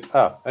 So,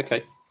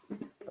 okay.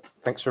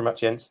 Thanks very much,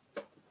 Jens.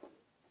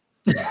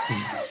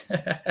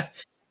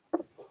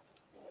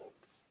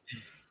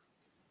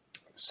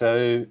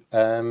 So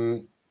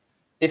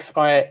if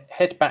I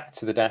head back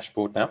to the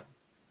dashboard now,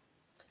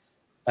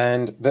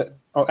 and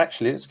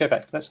actually,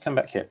 let's come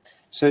back here.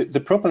 So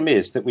the problem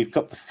is that we've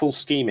got the full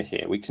schema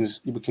here. We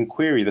can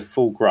query the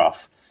full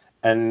graph,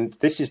 and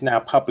this is now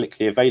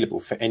publicly available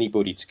for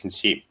anybody to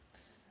consume.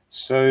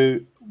 So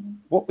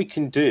what we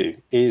can do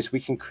is we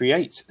can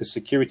create a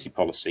security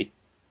policy.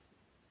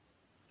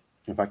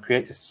 If I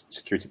create this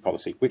security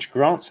policy, which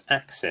grants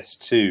access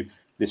to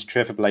this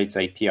Trevor Blades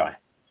API,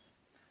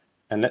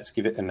 and let's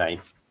give it a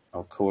name.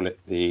 I'll call it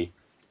the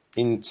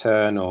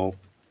internal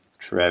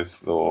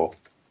Trevor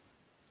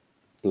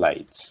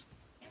Blades.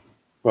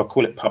 Well, I'll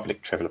call it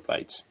public Trevor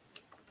Blades.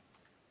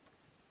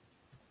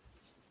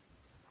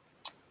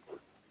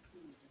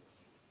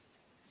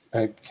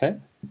 Okay.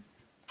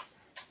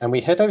 And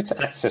we head over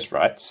to access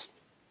rights.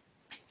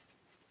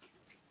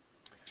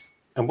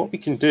 And what we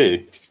can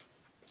do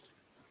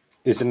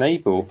is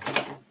enable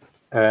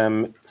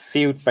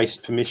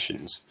field-based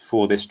permissions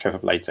for this Trevor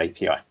Blades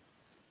API.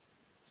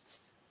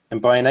 And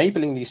by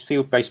enabling these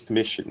field-based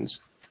permissions,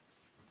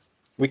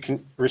 we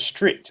can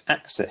restrict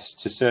access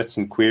to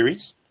certain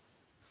queries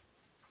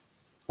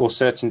or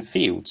certain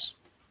fields.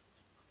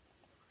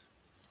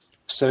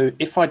 So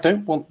if I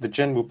don't want the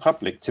general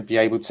public to be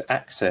able to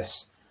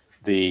access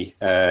the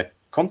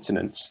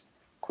continents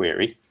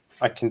query,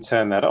 I can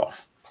turn that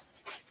off.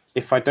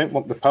 If I don't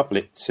want the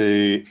public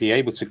to be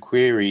able to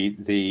query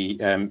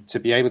to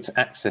be able to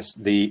access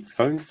the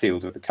phone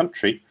field of the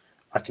country,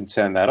 I can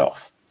turn that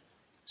off.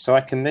 So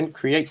I can then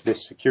create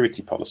this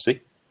security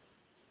policy.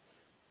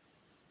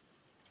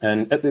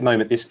 And at the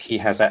moment, this key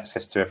has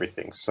access to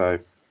everything. So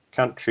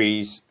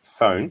countries,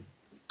 phone.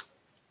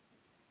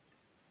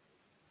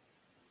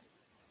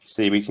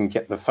 See, we can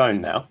get the phone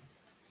now.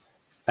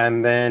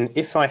 And then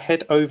if I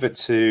head over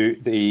to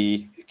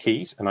the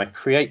keys and I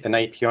create an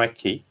API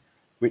key,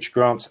 which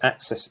grants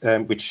access,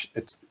 an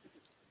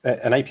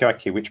API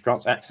key which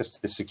grants access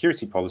to the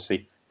security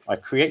policy, I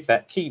create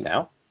that key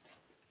now.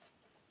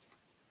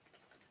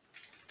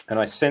 And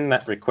I send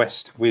that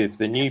request with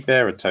the new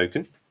bearer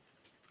token.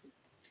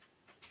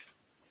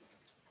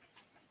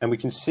 And we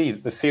can see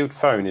that the field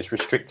phone is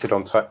restricted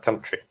on type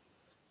country.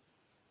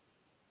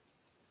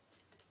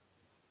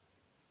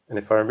 And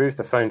if I remove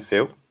the phone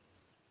field,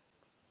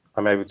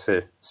 I'm able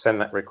to send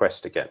that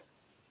request again.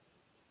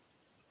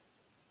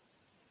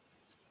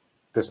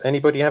 Does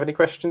anybody have any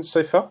questions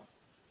so far?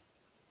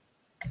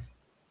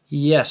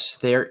 Yes,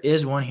 there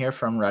is one here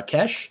from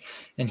Rakesh,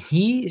 and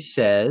he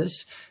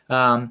says,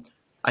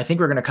 I think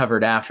we're going to cover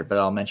it after, but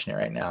I'll mention it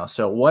right now.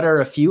 So what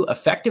are a few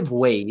effective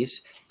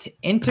ways to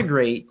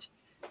integrate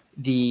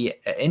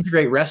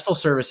RESTful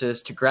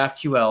services to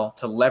GraphQL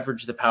to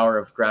leverage the power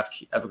of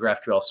a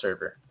GraphQL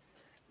server?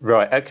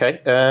 Right,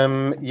 okay.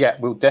 Yeah,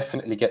 we'll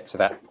definitely get to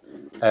that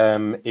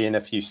in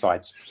a few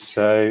slides.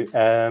 So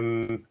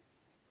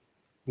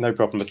no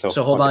problem at all.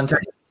 So hold on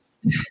tight.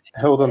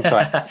 Hold on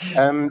tight.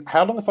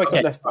 How long have I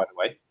got left, by the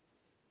way?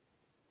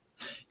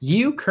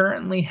 You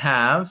currently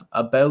have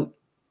about,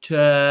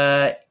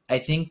 I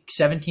think,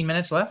 17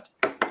 minutes left.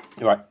 All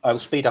right, I'll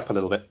speed up a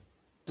little bit.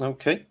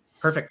 Okay.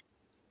 Perfect.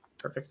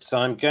 Perfect. So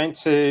I'm going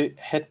to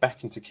head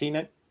back into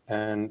Keynote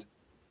and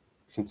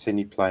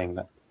continue playing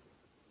that.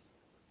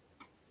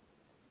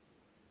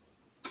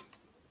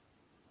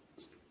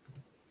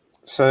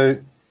 So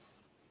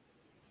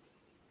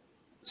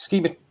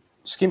schema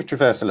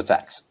traversal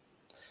attacks.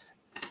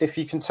 If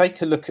you can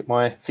take a look at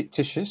my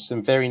fictitious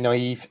and very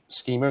naive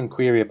schema and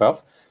query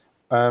above,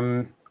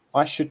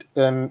 I should,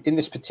 in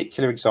this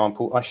particular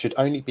example, I should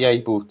only be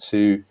able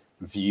to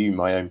view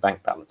my own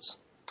bank balance.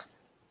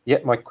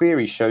 Yet my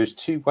query shows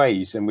two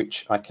ways in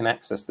which I can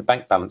access the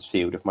bank balance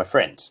field of my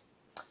friends.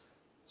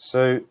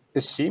 So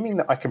assuming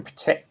that I can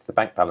protect the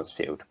bank balance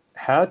field,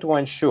 how do I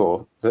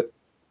ensure that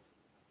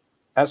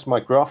as my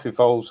graph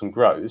evolves and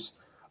grows,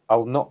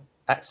 I'll not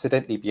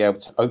accidentally be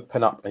able to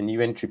open up a new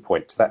entry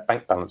point to that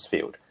bank balance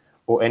field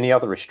or any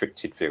other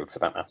restricted field for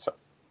that matter?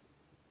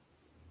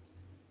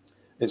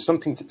 It's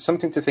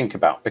something to think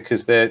about,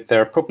 because there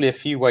are probably a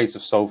few ways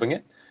of solving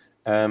it.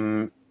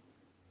 And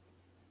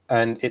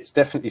it's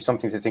definitely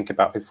something to think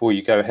about before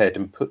you go ahead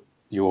and put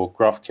your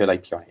GraphQL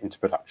API into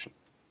production.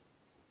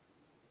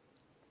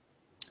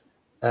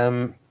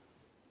 And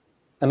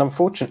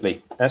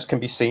unfortunately, as can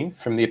be seen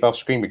from the above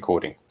screen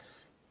recording,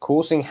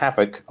 causing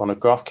havoc on a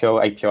GraphQL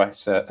API,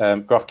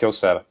 GraphQL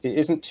server, it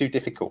isn't too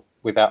difficult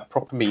without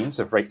proper means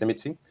of rate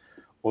limiting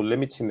or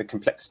limiting the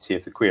complexity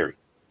of the query.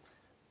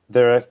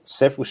 There are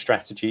several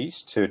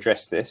strategies to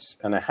address this,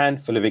 and a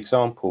handful of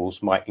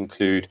examples might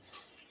include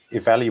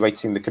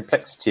evaluating the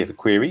complexity of a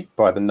query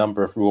by the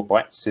number of raw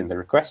bytes in the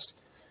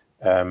request,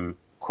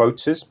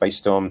 quotas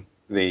based on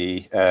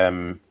the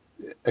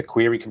a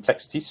query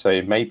complexity.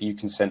 So maybe you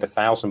can send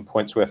 1,000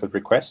 points worth of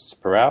requests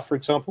per hour, for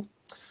example.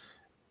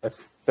 A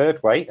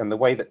third way, and the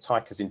way that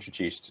Tyke has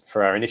introduced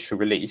for our initial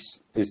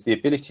release, is the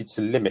ability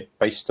to limit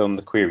based on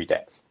the query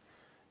depth.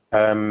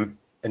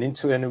 An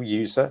internal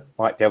user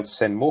might be able to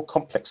send more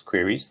complex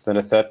queries than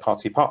a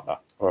third-party partner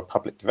or a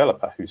public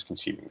developer who's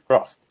consuming the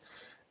graph.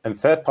 And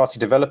third-party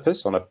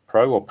developers on a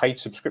pro or paid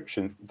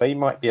subscription, they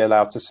might be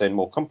allowed to send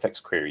more complex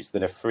queries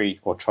than a free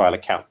or trial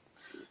account.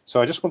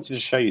 So I just wanted to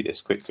show you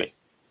this quickly.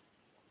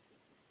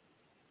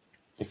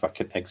 If I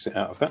can exit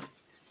out of that,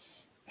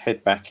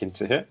 head back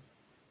into here.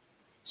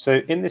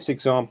 So in this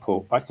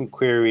example, I can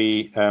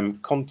query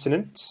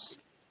continents,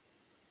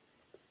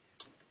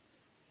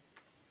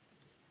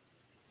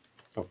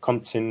 or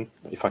contin,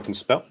 if I can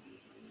spell.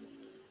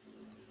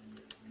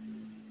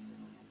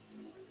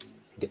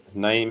 Get the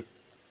name,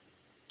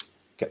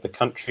 get the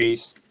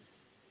countries,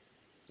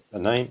 the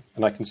name,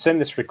 and I can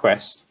send this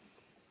request,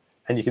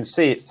 and you can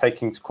see it's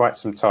taking quite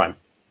some time.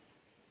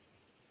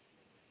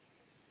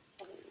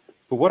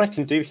 But what I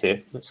can do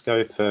here, let's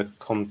go for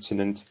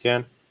continent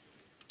again.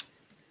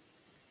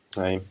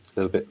 Name, a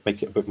little bit,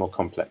 make it a bit more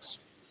complex.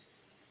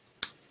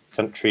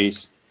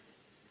 Countries,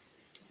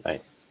 name.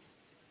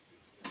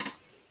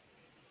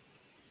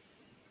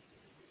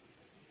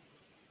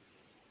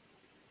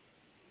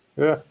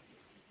 Yeah.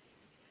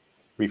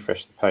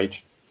 Refresh the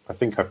page. I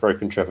think I've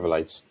broken Trevor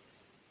Blades.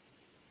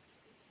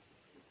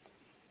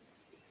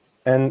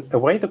 And a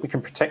way that we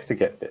can protect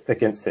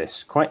against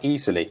this quite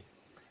easily,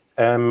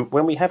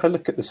 when we have a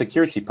look at the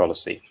security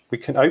policy, we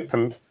can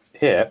open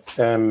here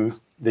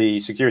the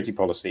security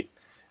policy.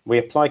 We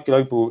apply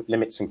global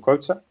limits and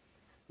quota.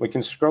 We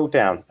can scroll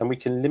down and we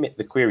can limit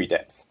the query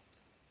depth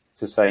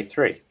to say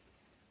 3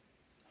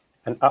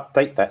 and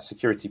update that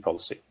security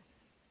policy.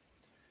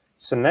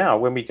 So now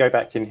when we go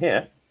back in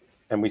here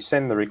and we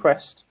send the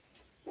request,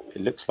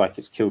 it looks like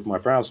it's killed my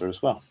browser as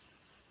well.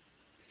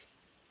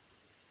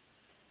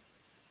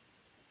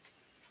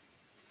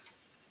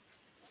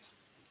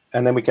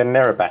 And then we get an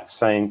error back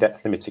saying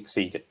depth limit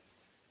exceeded.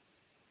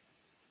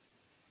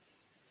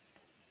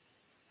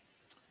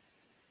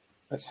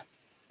 Let's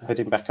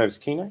head back over to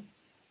Keynote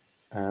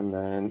and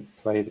then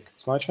play the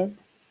slideshow.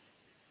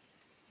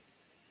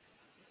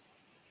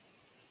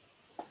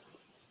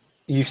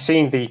 You've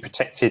seen the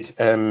protected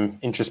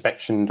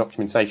introspection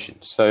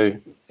documentation. So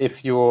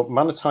if you're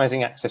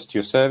monetizing access to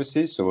your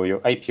services or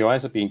your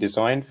APIs are being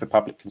designed for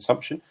public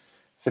consumption,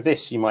 for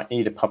this, you might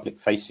need a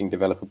public-facing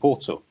developer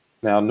portal.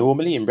 Now,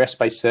 normally in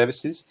REST-based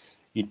services,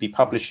 you'd be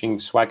publishing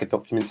Swagger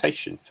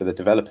documentation for the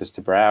developers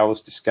to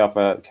browse,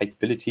 discover the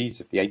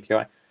capabilities of the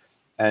API.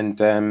 And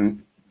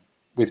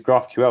with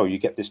GraphQL, you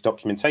get this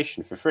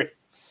documentation for free.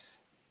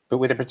 But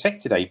with a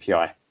protected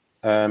API,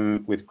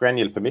 with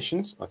granular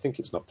permissions, I think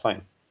it's not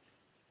playing.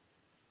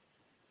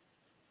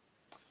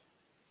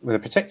 With a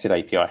protected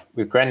API,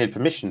 with granular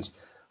permissions,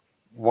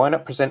 why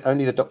not present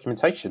only the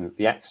documentation that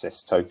the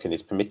access token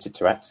is permitted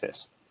to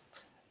access?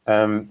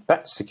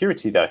 That's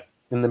security, though.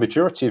 In the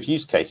majority of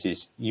use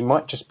cases, you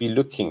might just be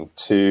looking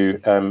to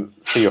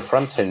for your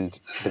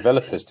front-end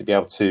developers to be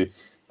able to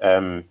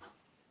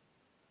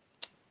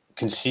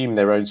consume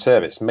their own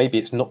service. Maybe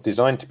it's not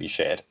designed to be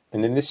shared.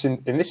 And in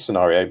this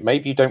scenario,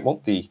 maybe you don't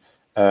want the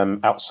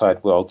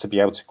outside world to be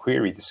able to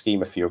query the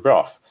schema for your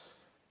graph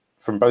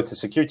from both a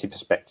security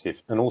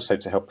perspective and also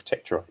to help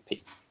protect your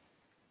IP.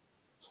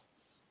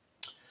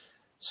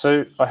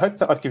 So I hope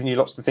that I've given you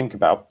lots to think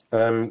about.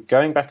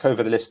 Going back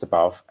over the list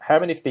above, how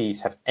many of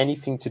these have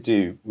anything to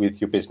do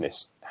with your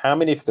business? How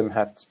many of them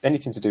have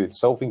anything to do with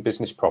solving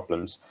business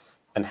problems?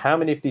 And how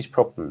many of these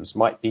problems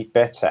might be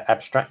better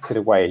abstracted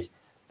away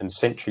and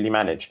centrally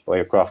managed by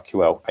a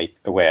GraphQL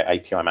aware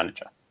API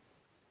manager.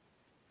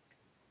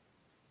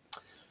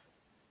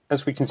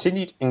 As we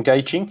continued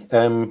engaging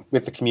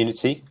with the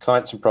community,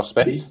 clients and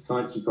prospects,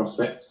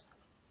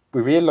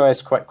 we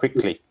realized quite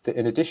quickly that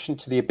in addition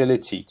to the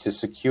ability to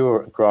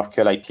secure a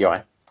GraphQL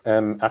API,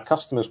 our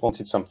customers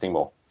wanted something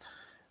more.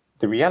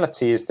 The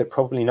reality is that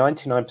probably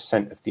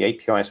 99% of the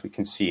APIs we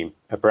consume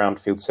are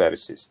brownfield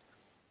services.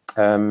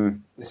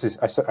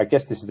 I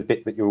guess this is the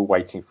bit that you're all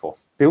waiting for.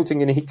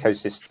 Building an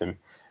ecosystem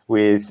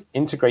with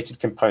integrated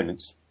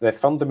components, they're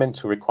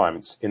fundamental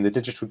requirements in the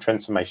digital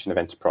transformation of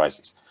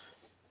enterprises.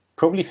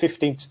 Probably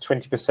 15 to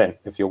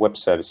 20% of your web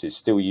services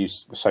still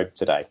use SOAP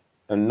today,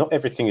 and not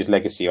everything is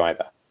legacy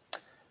either.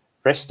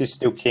 REST is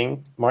still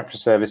king.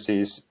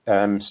 Microservices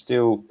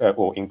still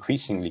or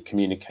increasingly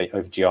communicate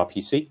over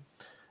gRPC.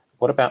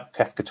 What about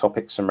Kafka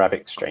topics and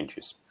RAbbit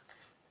exchanges?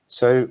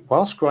 So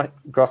whilst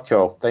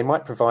GraphQL, they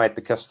might provide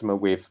the customer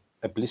with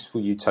a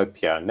blissful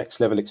utopia, next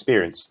level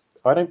experience,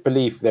 I don't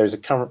believe there is a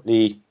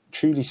currently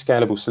truly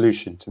scalable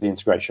solution to the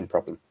integration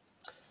problem.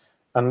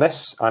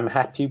 Unless I'm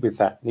happy with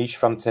that niche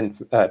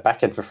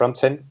backend for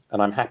front end,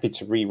 and I'm happy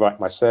to rewrite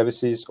my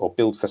services or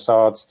build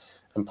facades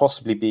and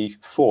possibly be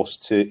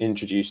forced to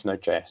introduce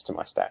Node.js to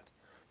my stack.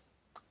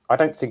 I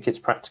don't think it's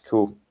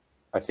practical.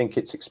 I think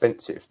it's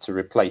expensive to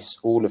replace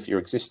all of your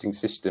existing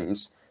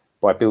systems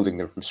by building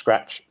them from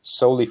scratch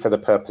solely for the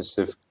purpose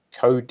of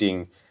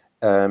coding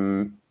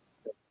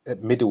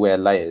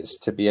middleware layers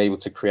to be able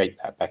to create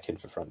that backend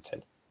for front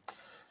end.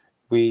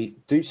 We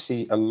do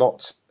see a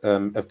lot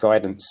of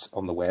guidance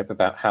on the web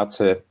about how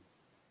to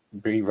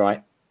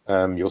rewrite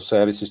your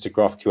services to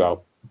GraphQL,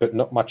 but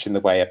not much in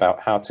the way about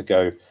how to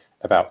go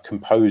about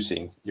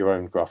composing your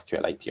own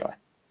GraphQL API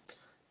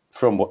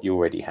from what you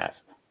already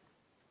have.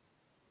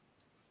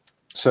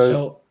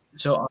 So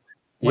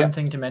one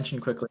thing to mention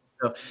quickly.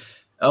 So,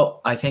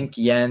 I think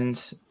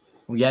Jens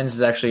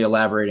is actually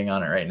elaborating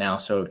on it right now.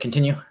 So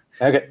continue.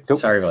 Okay, cool.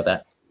 Sorry about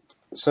that.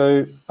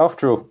 So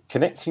after all,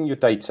 connecting your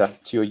data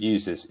to your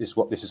users is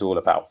what this is all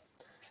about.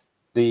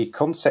 The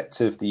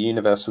concept of the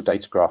universal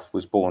data graph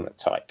was born at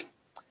Tyke.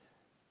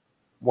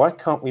 Why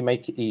can't we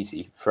make it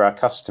easy for our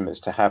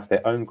customers to have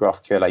their own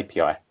GraphQL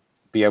API,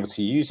 be able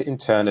to use it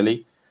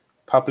internally,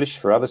 publish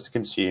for others to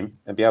consume,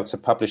 and be able to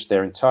publish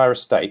their entire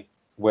estate,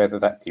 whether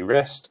that be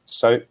REST,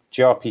 SOAP,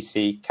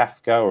 gRPC,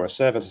 Kafka, or a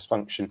serverless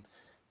function,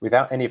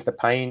 without any of the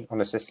pain or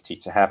necessity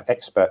to have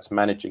experts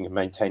managing and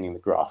maintaining the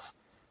graph,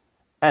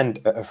 and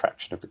at a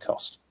fraction of the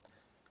cost.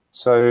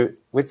 So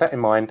with that in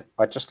mind,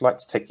 I'd just like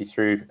to take you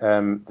through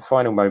the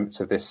final moments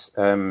of this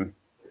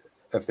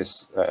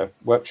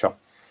workshop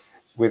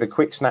with a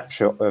quick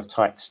snapshot of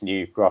Tyke's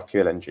new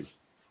GraphQL engine.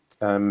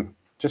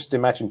 Just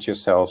imagine to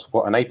yourselves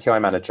what an API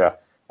manager,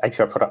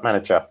 API product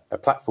manager, a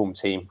platform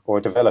team, or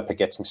a developer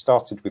getting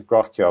started with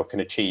GraphQL can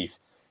achieve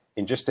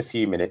in just a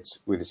few minutes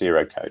with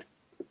zero code.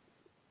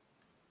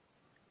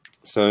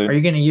 So, are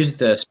you going to use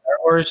the Star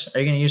Wars? Are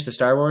you going to use the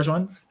Star Wars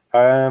one?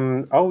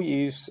 I'll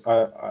use.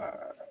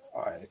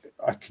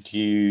 I could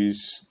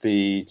use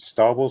the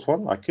Star Wars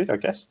one. I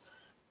guess.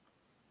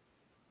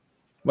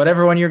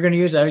 Whatever one you're going to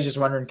use, I was just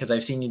wondering because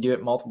I've seen you do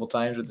it multiple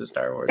times with the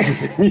Star Wars.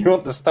 You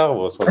want the Star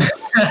Wars one?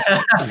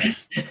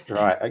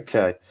 Right.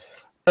 Okay.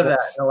 The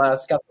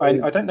last couple.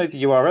 I don't know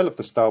the URL of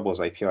the Star Wars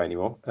API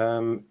anymore.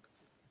 Do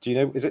you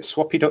know? Is it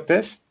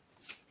swappy.dev?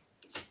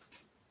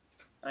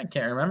 I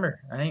can't remember.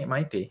 I think it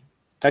might be.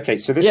 Okay,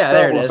 so this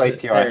Star Wars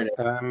API,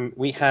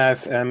 we have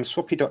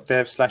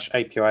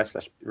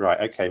swappy.dev/API/ right.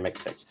 Okay,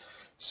 makes sense.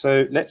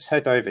 So let's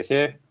head over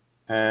here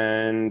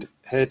and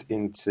head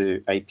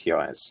into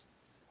APIs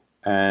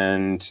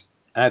and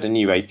add a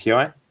new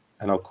API,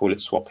 and I'll call it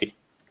Swappy.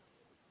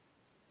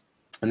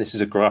 And this is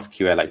a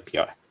GraphQL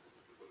API.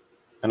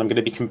 And I'm going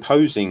to be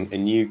composing a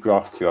new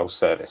GraphQL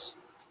service.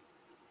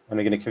 And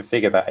I'm going to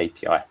configure that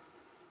API.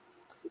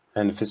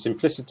 And for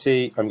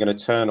simplicity, I'm going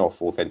to turn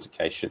off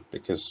authentication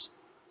because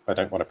I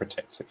don't want to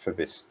protect it for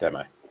this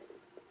demo.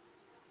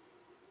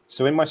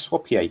 So in my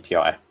Swappy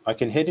API, I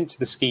can head into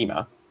the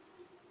schema.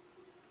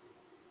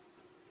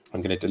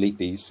 I'm going to delete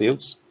these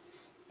fields.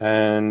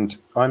 And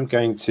I'm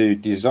going to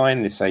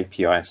design this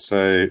API.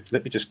 So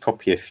let me just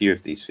copy a few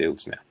of these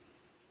fields now.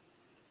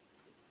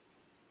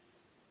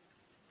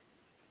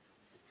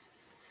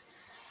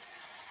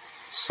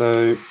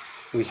 So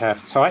we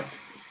have type,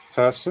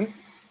 person,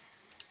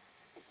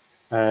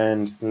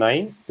 and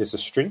name is a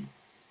string.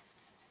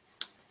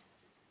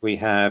 We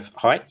have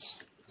height,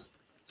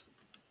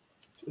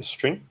 a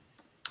string.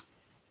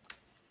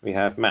 We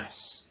have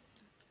mass,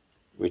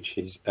 which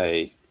is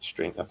a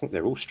string. I think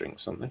they're all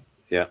strings, aren't they?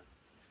 Yeah.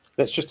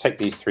 Let's just take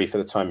these three for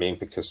the time being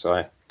because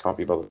I can't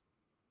be bothered.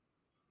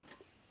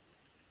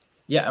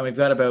 Yeah, and we've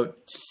got about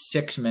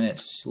 6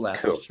 minutes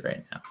left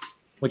right now,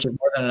 which is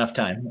more than enough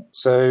time.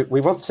 So we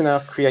want to now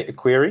create a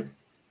query.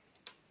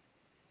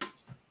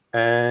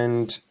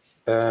 And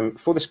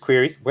for this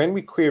query, when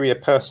we query a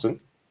person,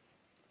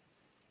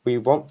 we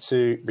want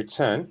to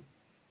return,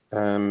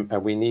 and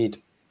we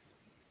need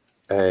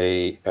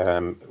a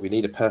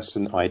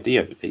person ID,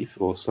 I believe,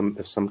 or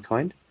of some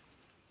kind.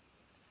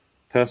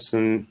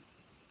 person,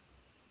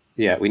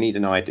 yeah, we need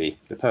an ID.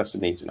 The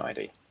person needs an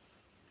ID.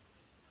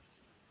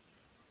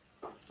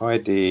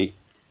 ID,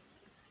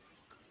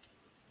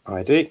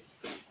 ID,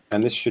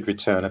 and this should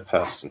return a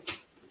person.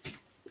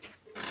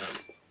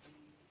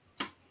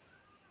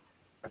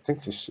 I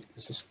think this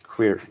is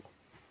query.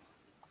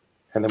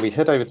 And then we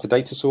head over to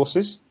data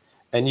sources,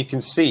 and you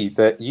can see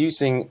that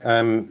using,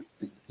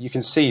 you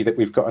can see that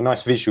we've got a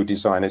nice visual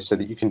designer so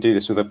that you can do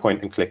this with a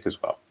point and click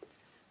as well.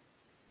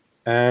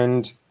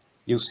 And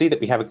you'll see that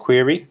we have a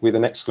query with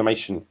an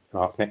exclamation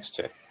mark next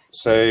to it.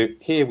 So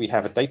here we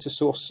have a data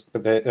source,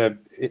 but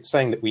it's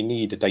saying that we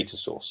need a data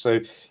source. So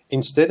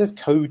instead of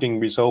coding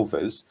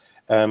resolvers,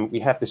 we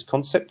have this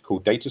concept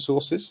called data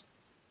sources,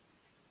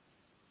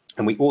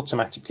 and we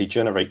automatically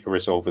generate the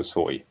resolvers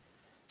for you.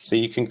 So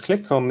you can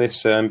click on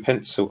this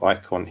pencil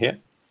icon here,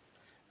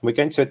 and we're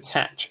going to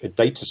attach a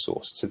data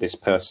source to this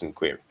person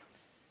query.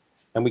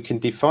 And we can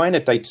define a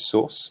data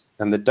source,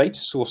 and the data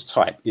source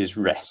type is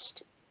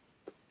REST.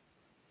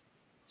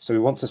 So we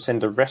want to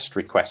send a REST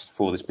request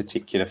for this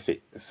particular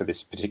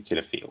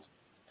field.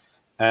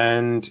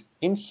 And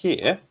in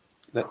here,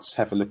 let's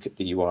have a look at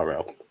the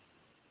URL.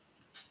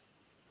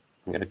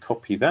 I'm going to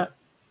copy that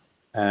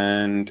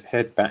and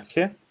head back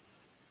here.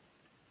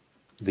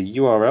 The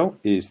URL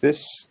is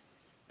this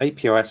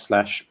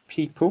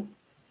API/people/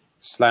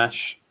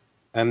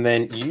 and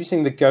then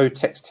using the Go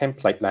text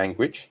template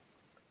language,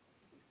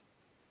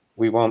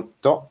 we want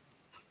dot,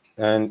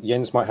 and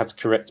Jens might have to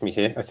correct me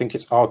here. I think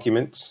it's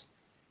arguments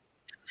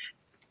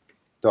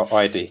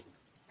 .id.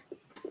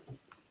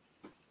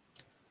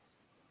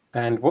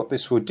 And what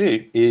this will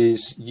do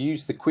is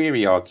use the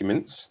query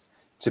arguments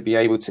to be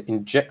able to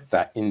inject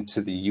that into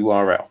the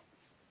URL.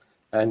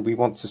 And we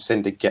want to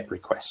send a GET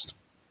request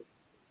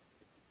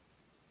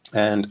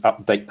and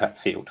update that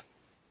field.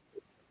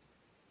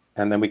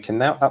 And then we can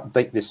now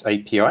update this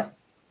API.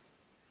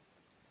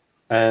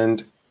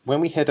 And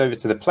when we head over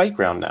to the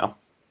playground now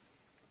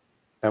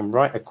and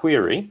write a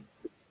query,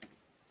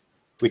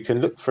 we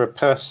can look for a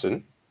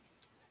person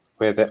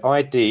where their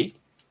ID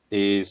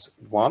is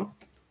 1,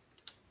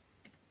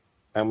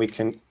 and we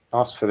can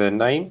ask for their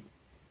name,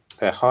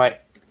 their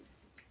height,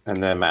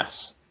 and their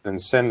mass, and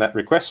send that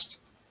request.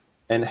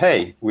 And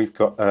hey, we've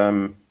got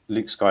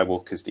Luke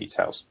Skywalker's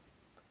details.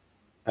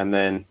 And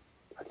then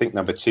I think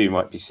number 2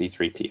 might be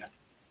C3PO.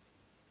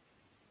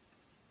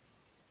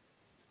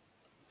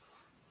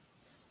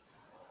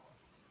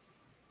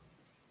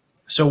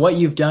 So what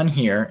you've done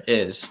here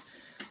is,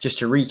 just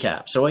to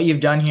recap, so what you've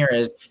done here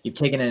is you've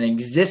taken an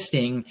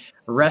existing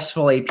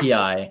RESTful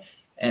API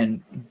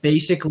and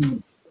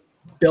basically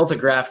built a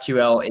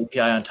GraphQL API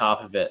on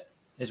top of it,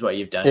 is what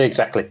you've done. Yeah,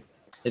 exactly.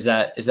 Is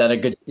that a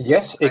good?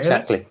 Yes,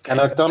 exactly. Okay, and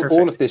I've done perfect.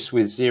 all of this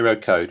with zero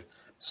code.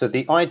 So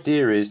the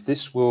idea is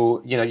this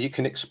will, you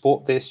can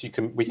export this.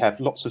 We have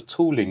lots of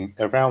tooling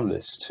around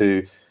this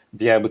to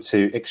be able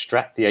to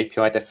extract the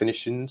API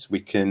definitions. We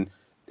can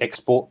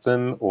export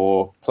them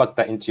or plug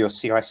that into your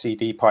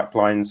CI/CD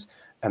pipelines,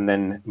 and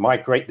then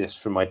migrate this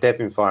from my dev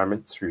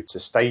environment through to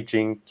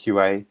staging,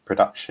 QA,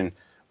 production,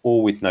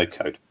 all with no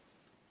code.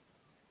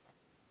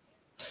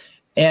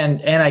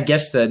 And I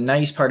guess the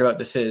nice part about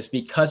this is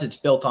because it's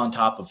built on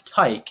top of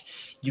Tyke,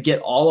 you get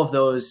all of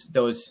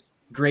those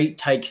great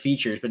Tyke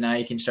features, but now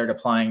you can start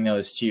applying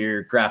those to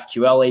your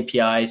GraphQL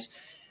APIs,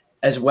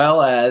 as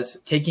well as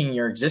taking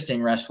your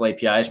existing RESTful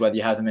APIs, whether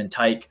you have them in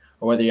Tyke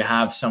or whether you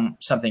have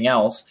something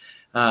else,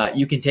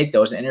 you can take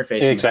those and interface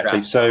them exactly.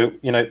 with GraphQL. So,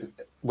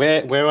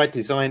 where I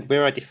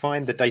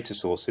define the data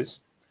sources,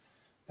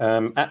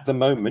 at the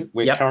moment,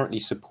 we're currently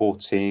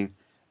supporting,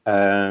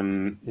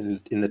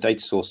 in the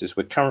data sources,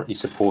 we're currently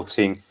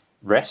supporting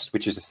REST,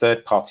 which is a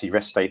third-party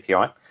REST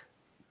API,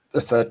 a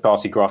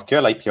third-party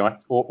GraphQL API,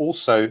 or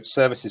also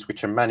services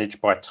which are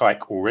managed by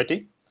Tyke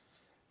already.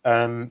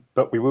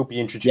 But we will be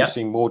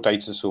introducing more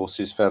data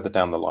sources further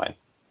down the line.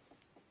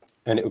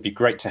 And it would be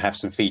great to have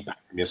some feedback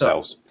from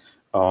yourselves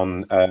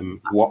on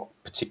what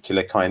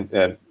particular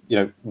kind,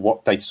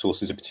 what data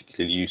sources are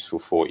particularly useful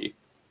for you.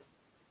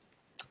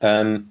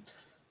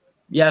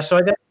 Yeah,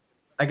 so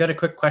I got a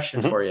quick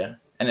question for you,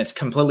 and it's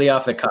completely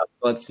off the cuff.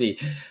 So let's see.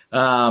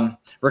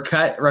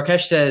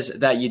 Rakesh says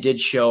that you did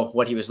show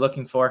what he was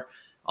looking for.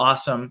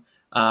 Awesome.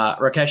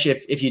 Rakesh,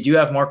 if you do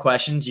have more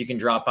questions, you can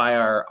drop by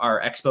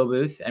our expo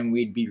booth, and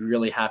we'd be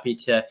really happy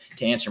to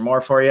answer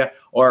more for you.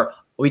 Or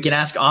we can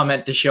ask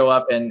Amit to show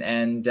up,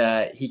 and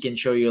he can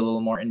show you a little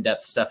more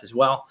in-depth stuff as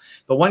well.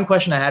 But one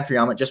question I had for you,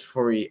 Amit, just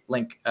before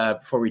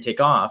we take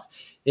off,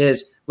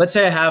 is let's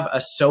say I have a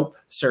SOAP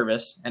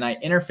service and I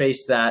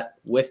interface that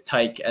with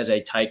Tyke as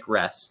a Tyke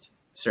REST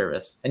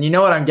service. And you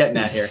know what I'm getting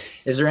at here.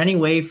 Is there any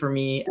way for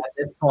me at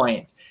this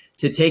point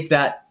to take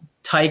that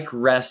Tyke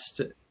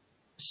REST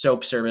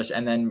SOAP service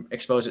and then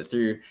expose it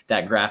through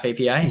that Graph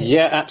API?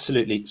 Yeah,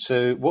 absolutely.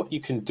 So what you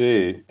can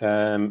do,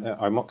 I'm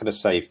not going to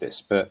save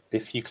this, but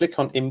if you click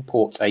on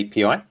Import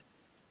API,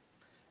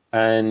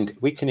 and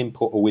we can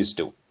import a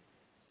WSDL.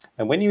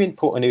 And when you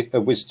import a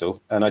WSDL,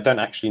 and I don't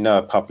actually know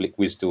a public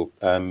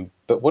WSDL,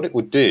 but what it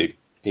would do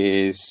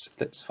is,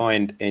 let's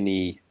find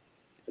any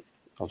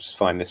I'll just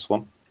find this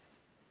one.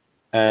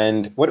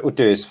 And what it will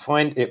do is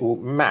it will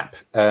map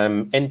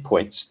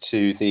endpoints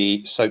to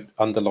the SOAP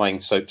underlying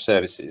SOAP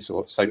services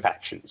or SOAP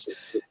actions.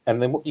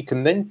 And then what you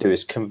can then do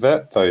is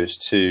convert those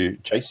to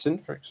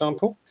JSON, for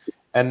example,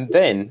 and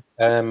then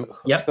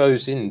hook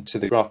those into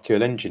the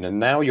GraphQL engine. And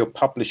now you're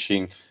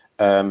publishing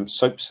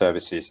SOAP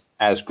services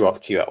as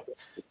GraphQL.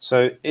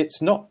 So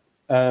it's not,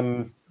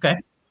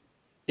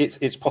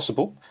 it's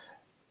possible.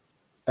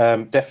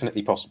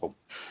 Definitely possible.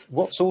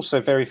 What's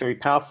also very, very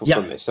powerful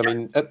from this, I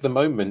mean, at the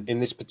moment, in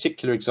this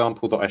particular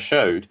example that I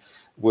showed,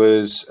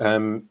 was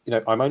I'm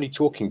only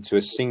talking to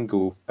a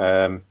single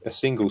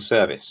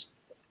service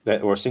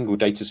or a single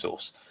data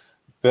source,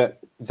 but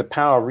the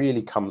power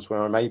really comes when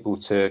I'm able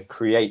to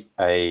create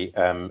a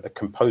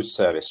composed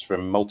service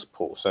from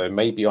multiple. So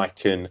maybe I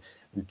can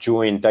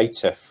join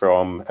data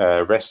from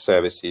REST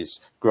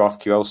services,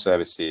 GraphQL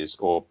services,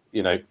 or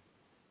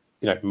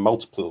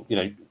multiple.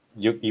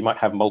 You might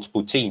have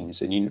multiple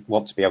teams and you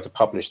want to be able to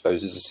publish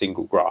those as a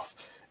single graph.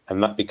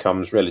 And that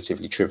becomes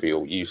relatively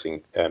trivial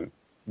using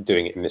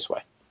doing it in this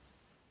way.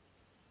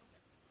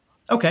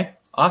 Okay,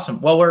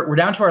 awesome. Well, we're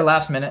down to our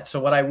last minute. So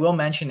what I will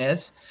mention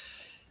is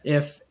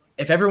if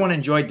everyone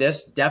enjoyed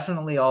this,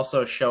 definitely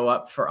also show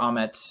up for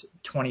Amit's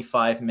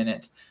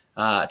 25-minute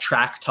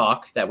track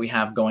talk that we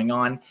have going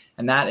on.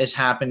 And that is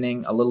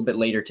happening a little bit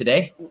later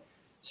today.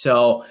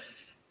 So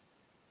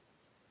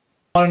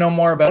want to know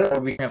more about it, we'll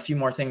be doing a few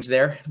more things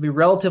there. It'll be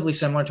relatively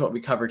similar to what we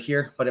covered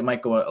here, but it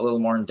might go a little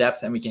more in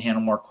depth and we can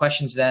handle more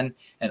questions then.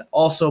 And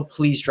also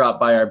please drop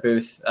by our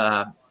booth.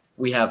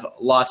 We have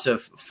lots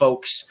of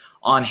folks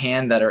on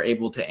hand that are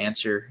able to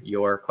answer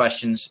your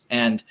questions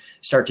and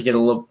start to get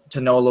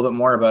to know a little bit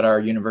more about our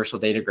universal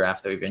data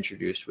graph that we've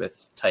introduced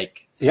with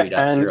Tyke 3.0.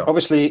 Yeah, and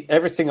obviously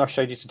everything I've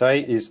showed you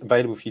today is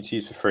available for you to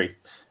use for free.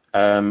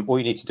 All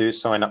you need to do is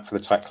sign up for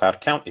the Tyke Cloud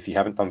account if you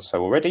haven't done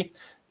so already.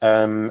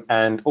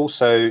 And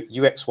also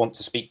UX want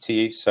to speak to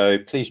you, so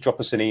please drop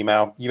us an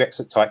email,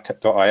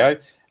 ux@tyke.io,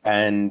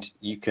 and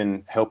you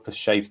can help us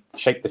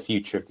shape the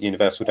future of the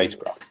universal data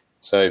graph.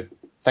 So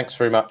thanks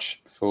very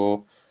much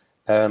for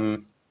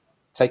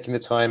taking the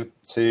time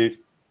to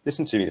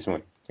listen to me this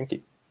morning. Thank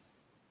you.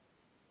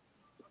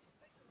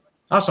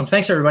 Awesome.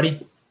 Thanks,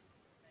 everybody.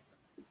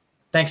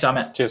 Thanks,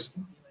 Amit. Cheers.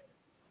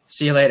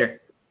 See you later.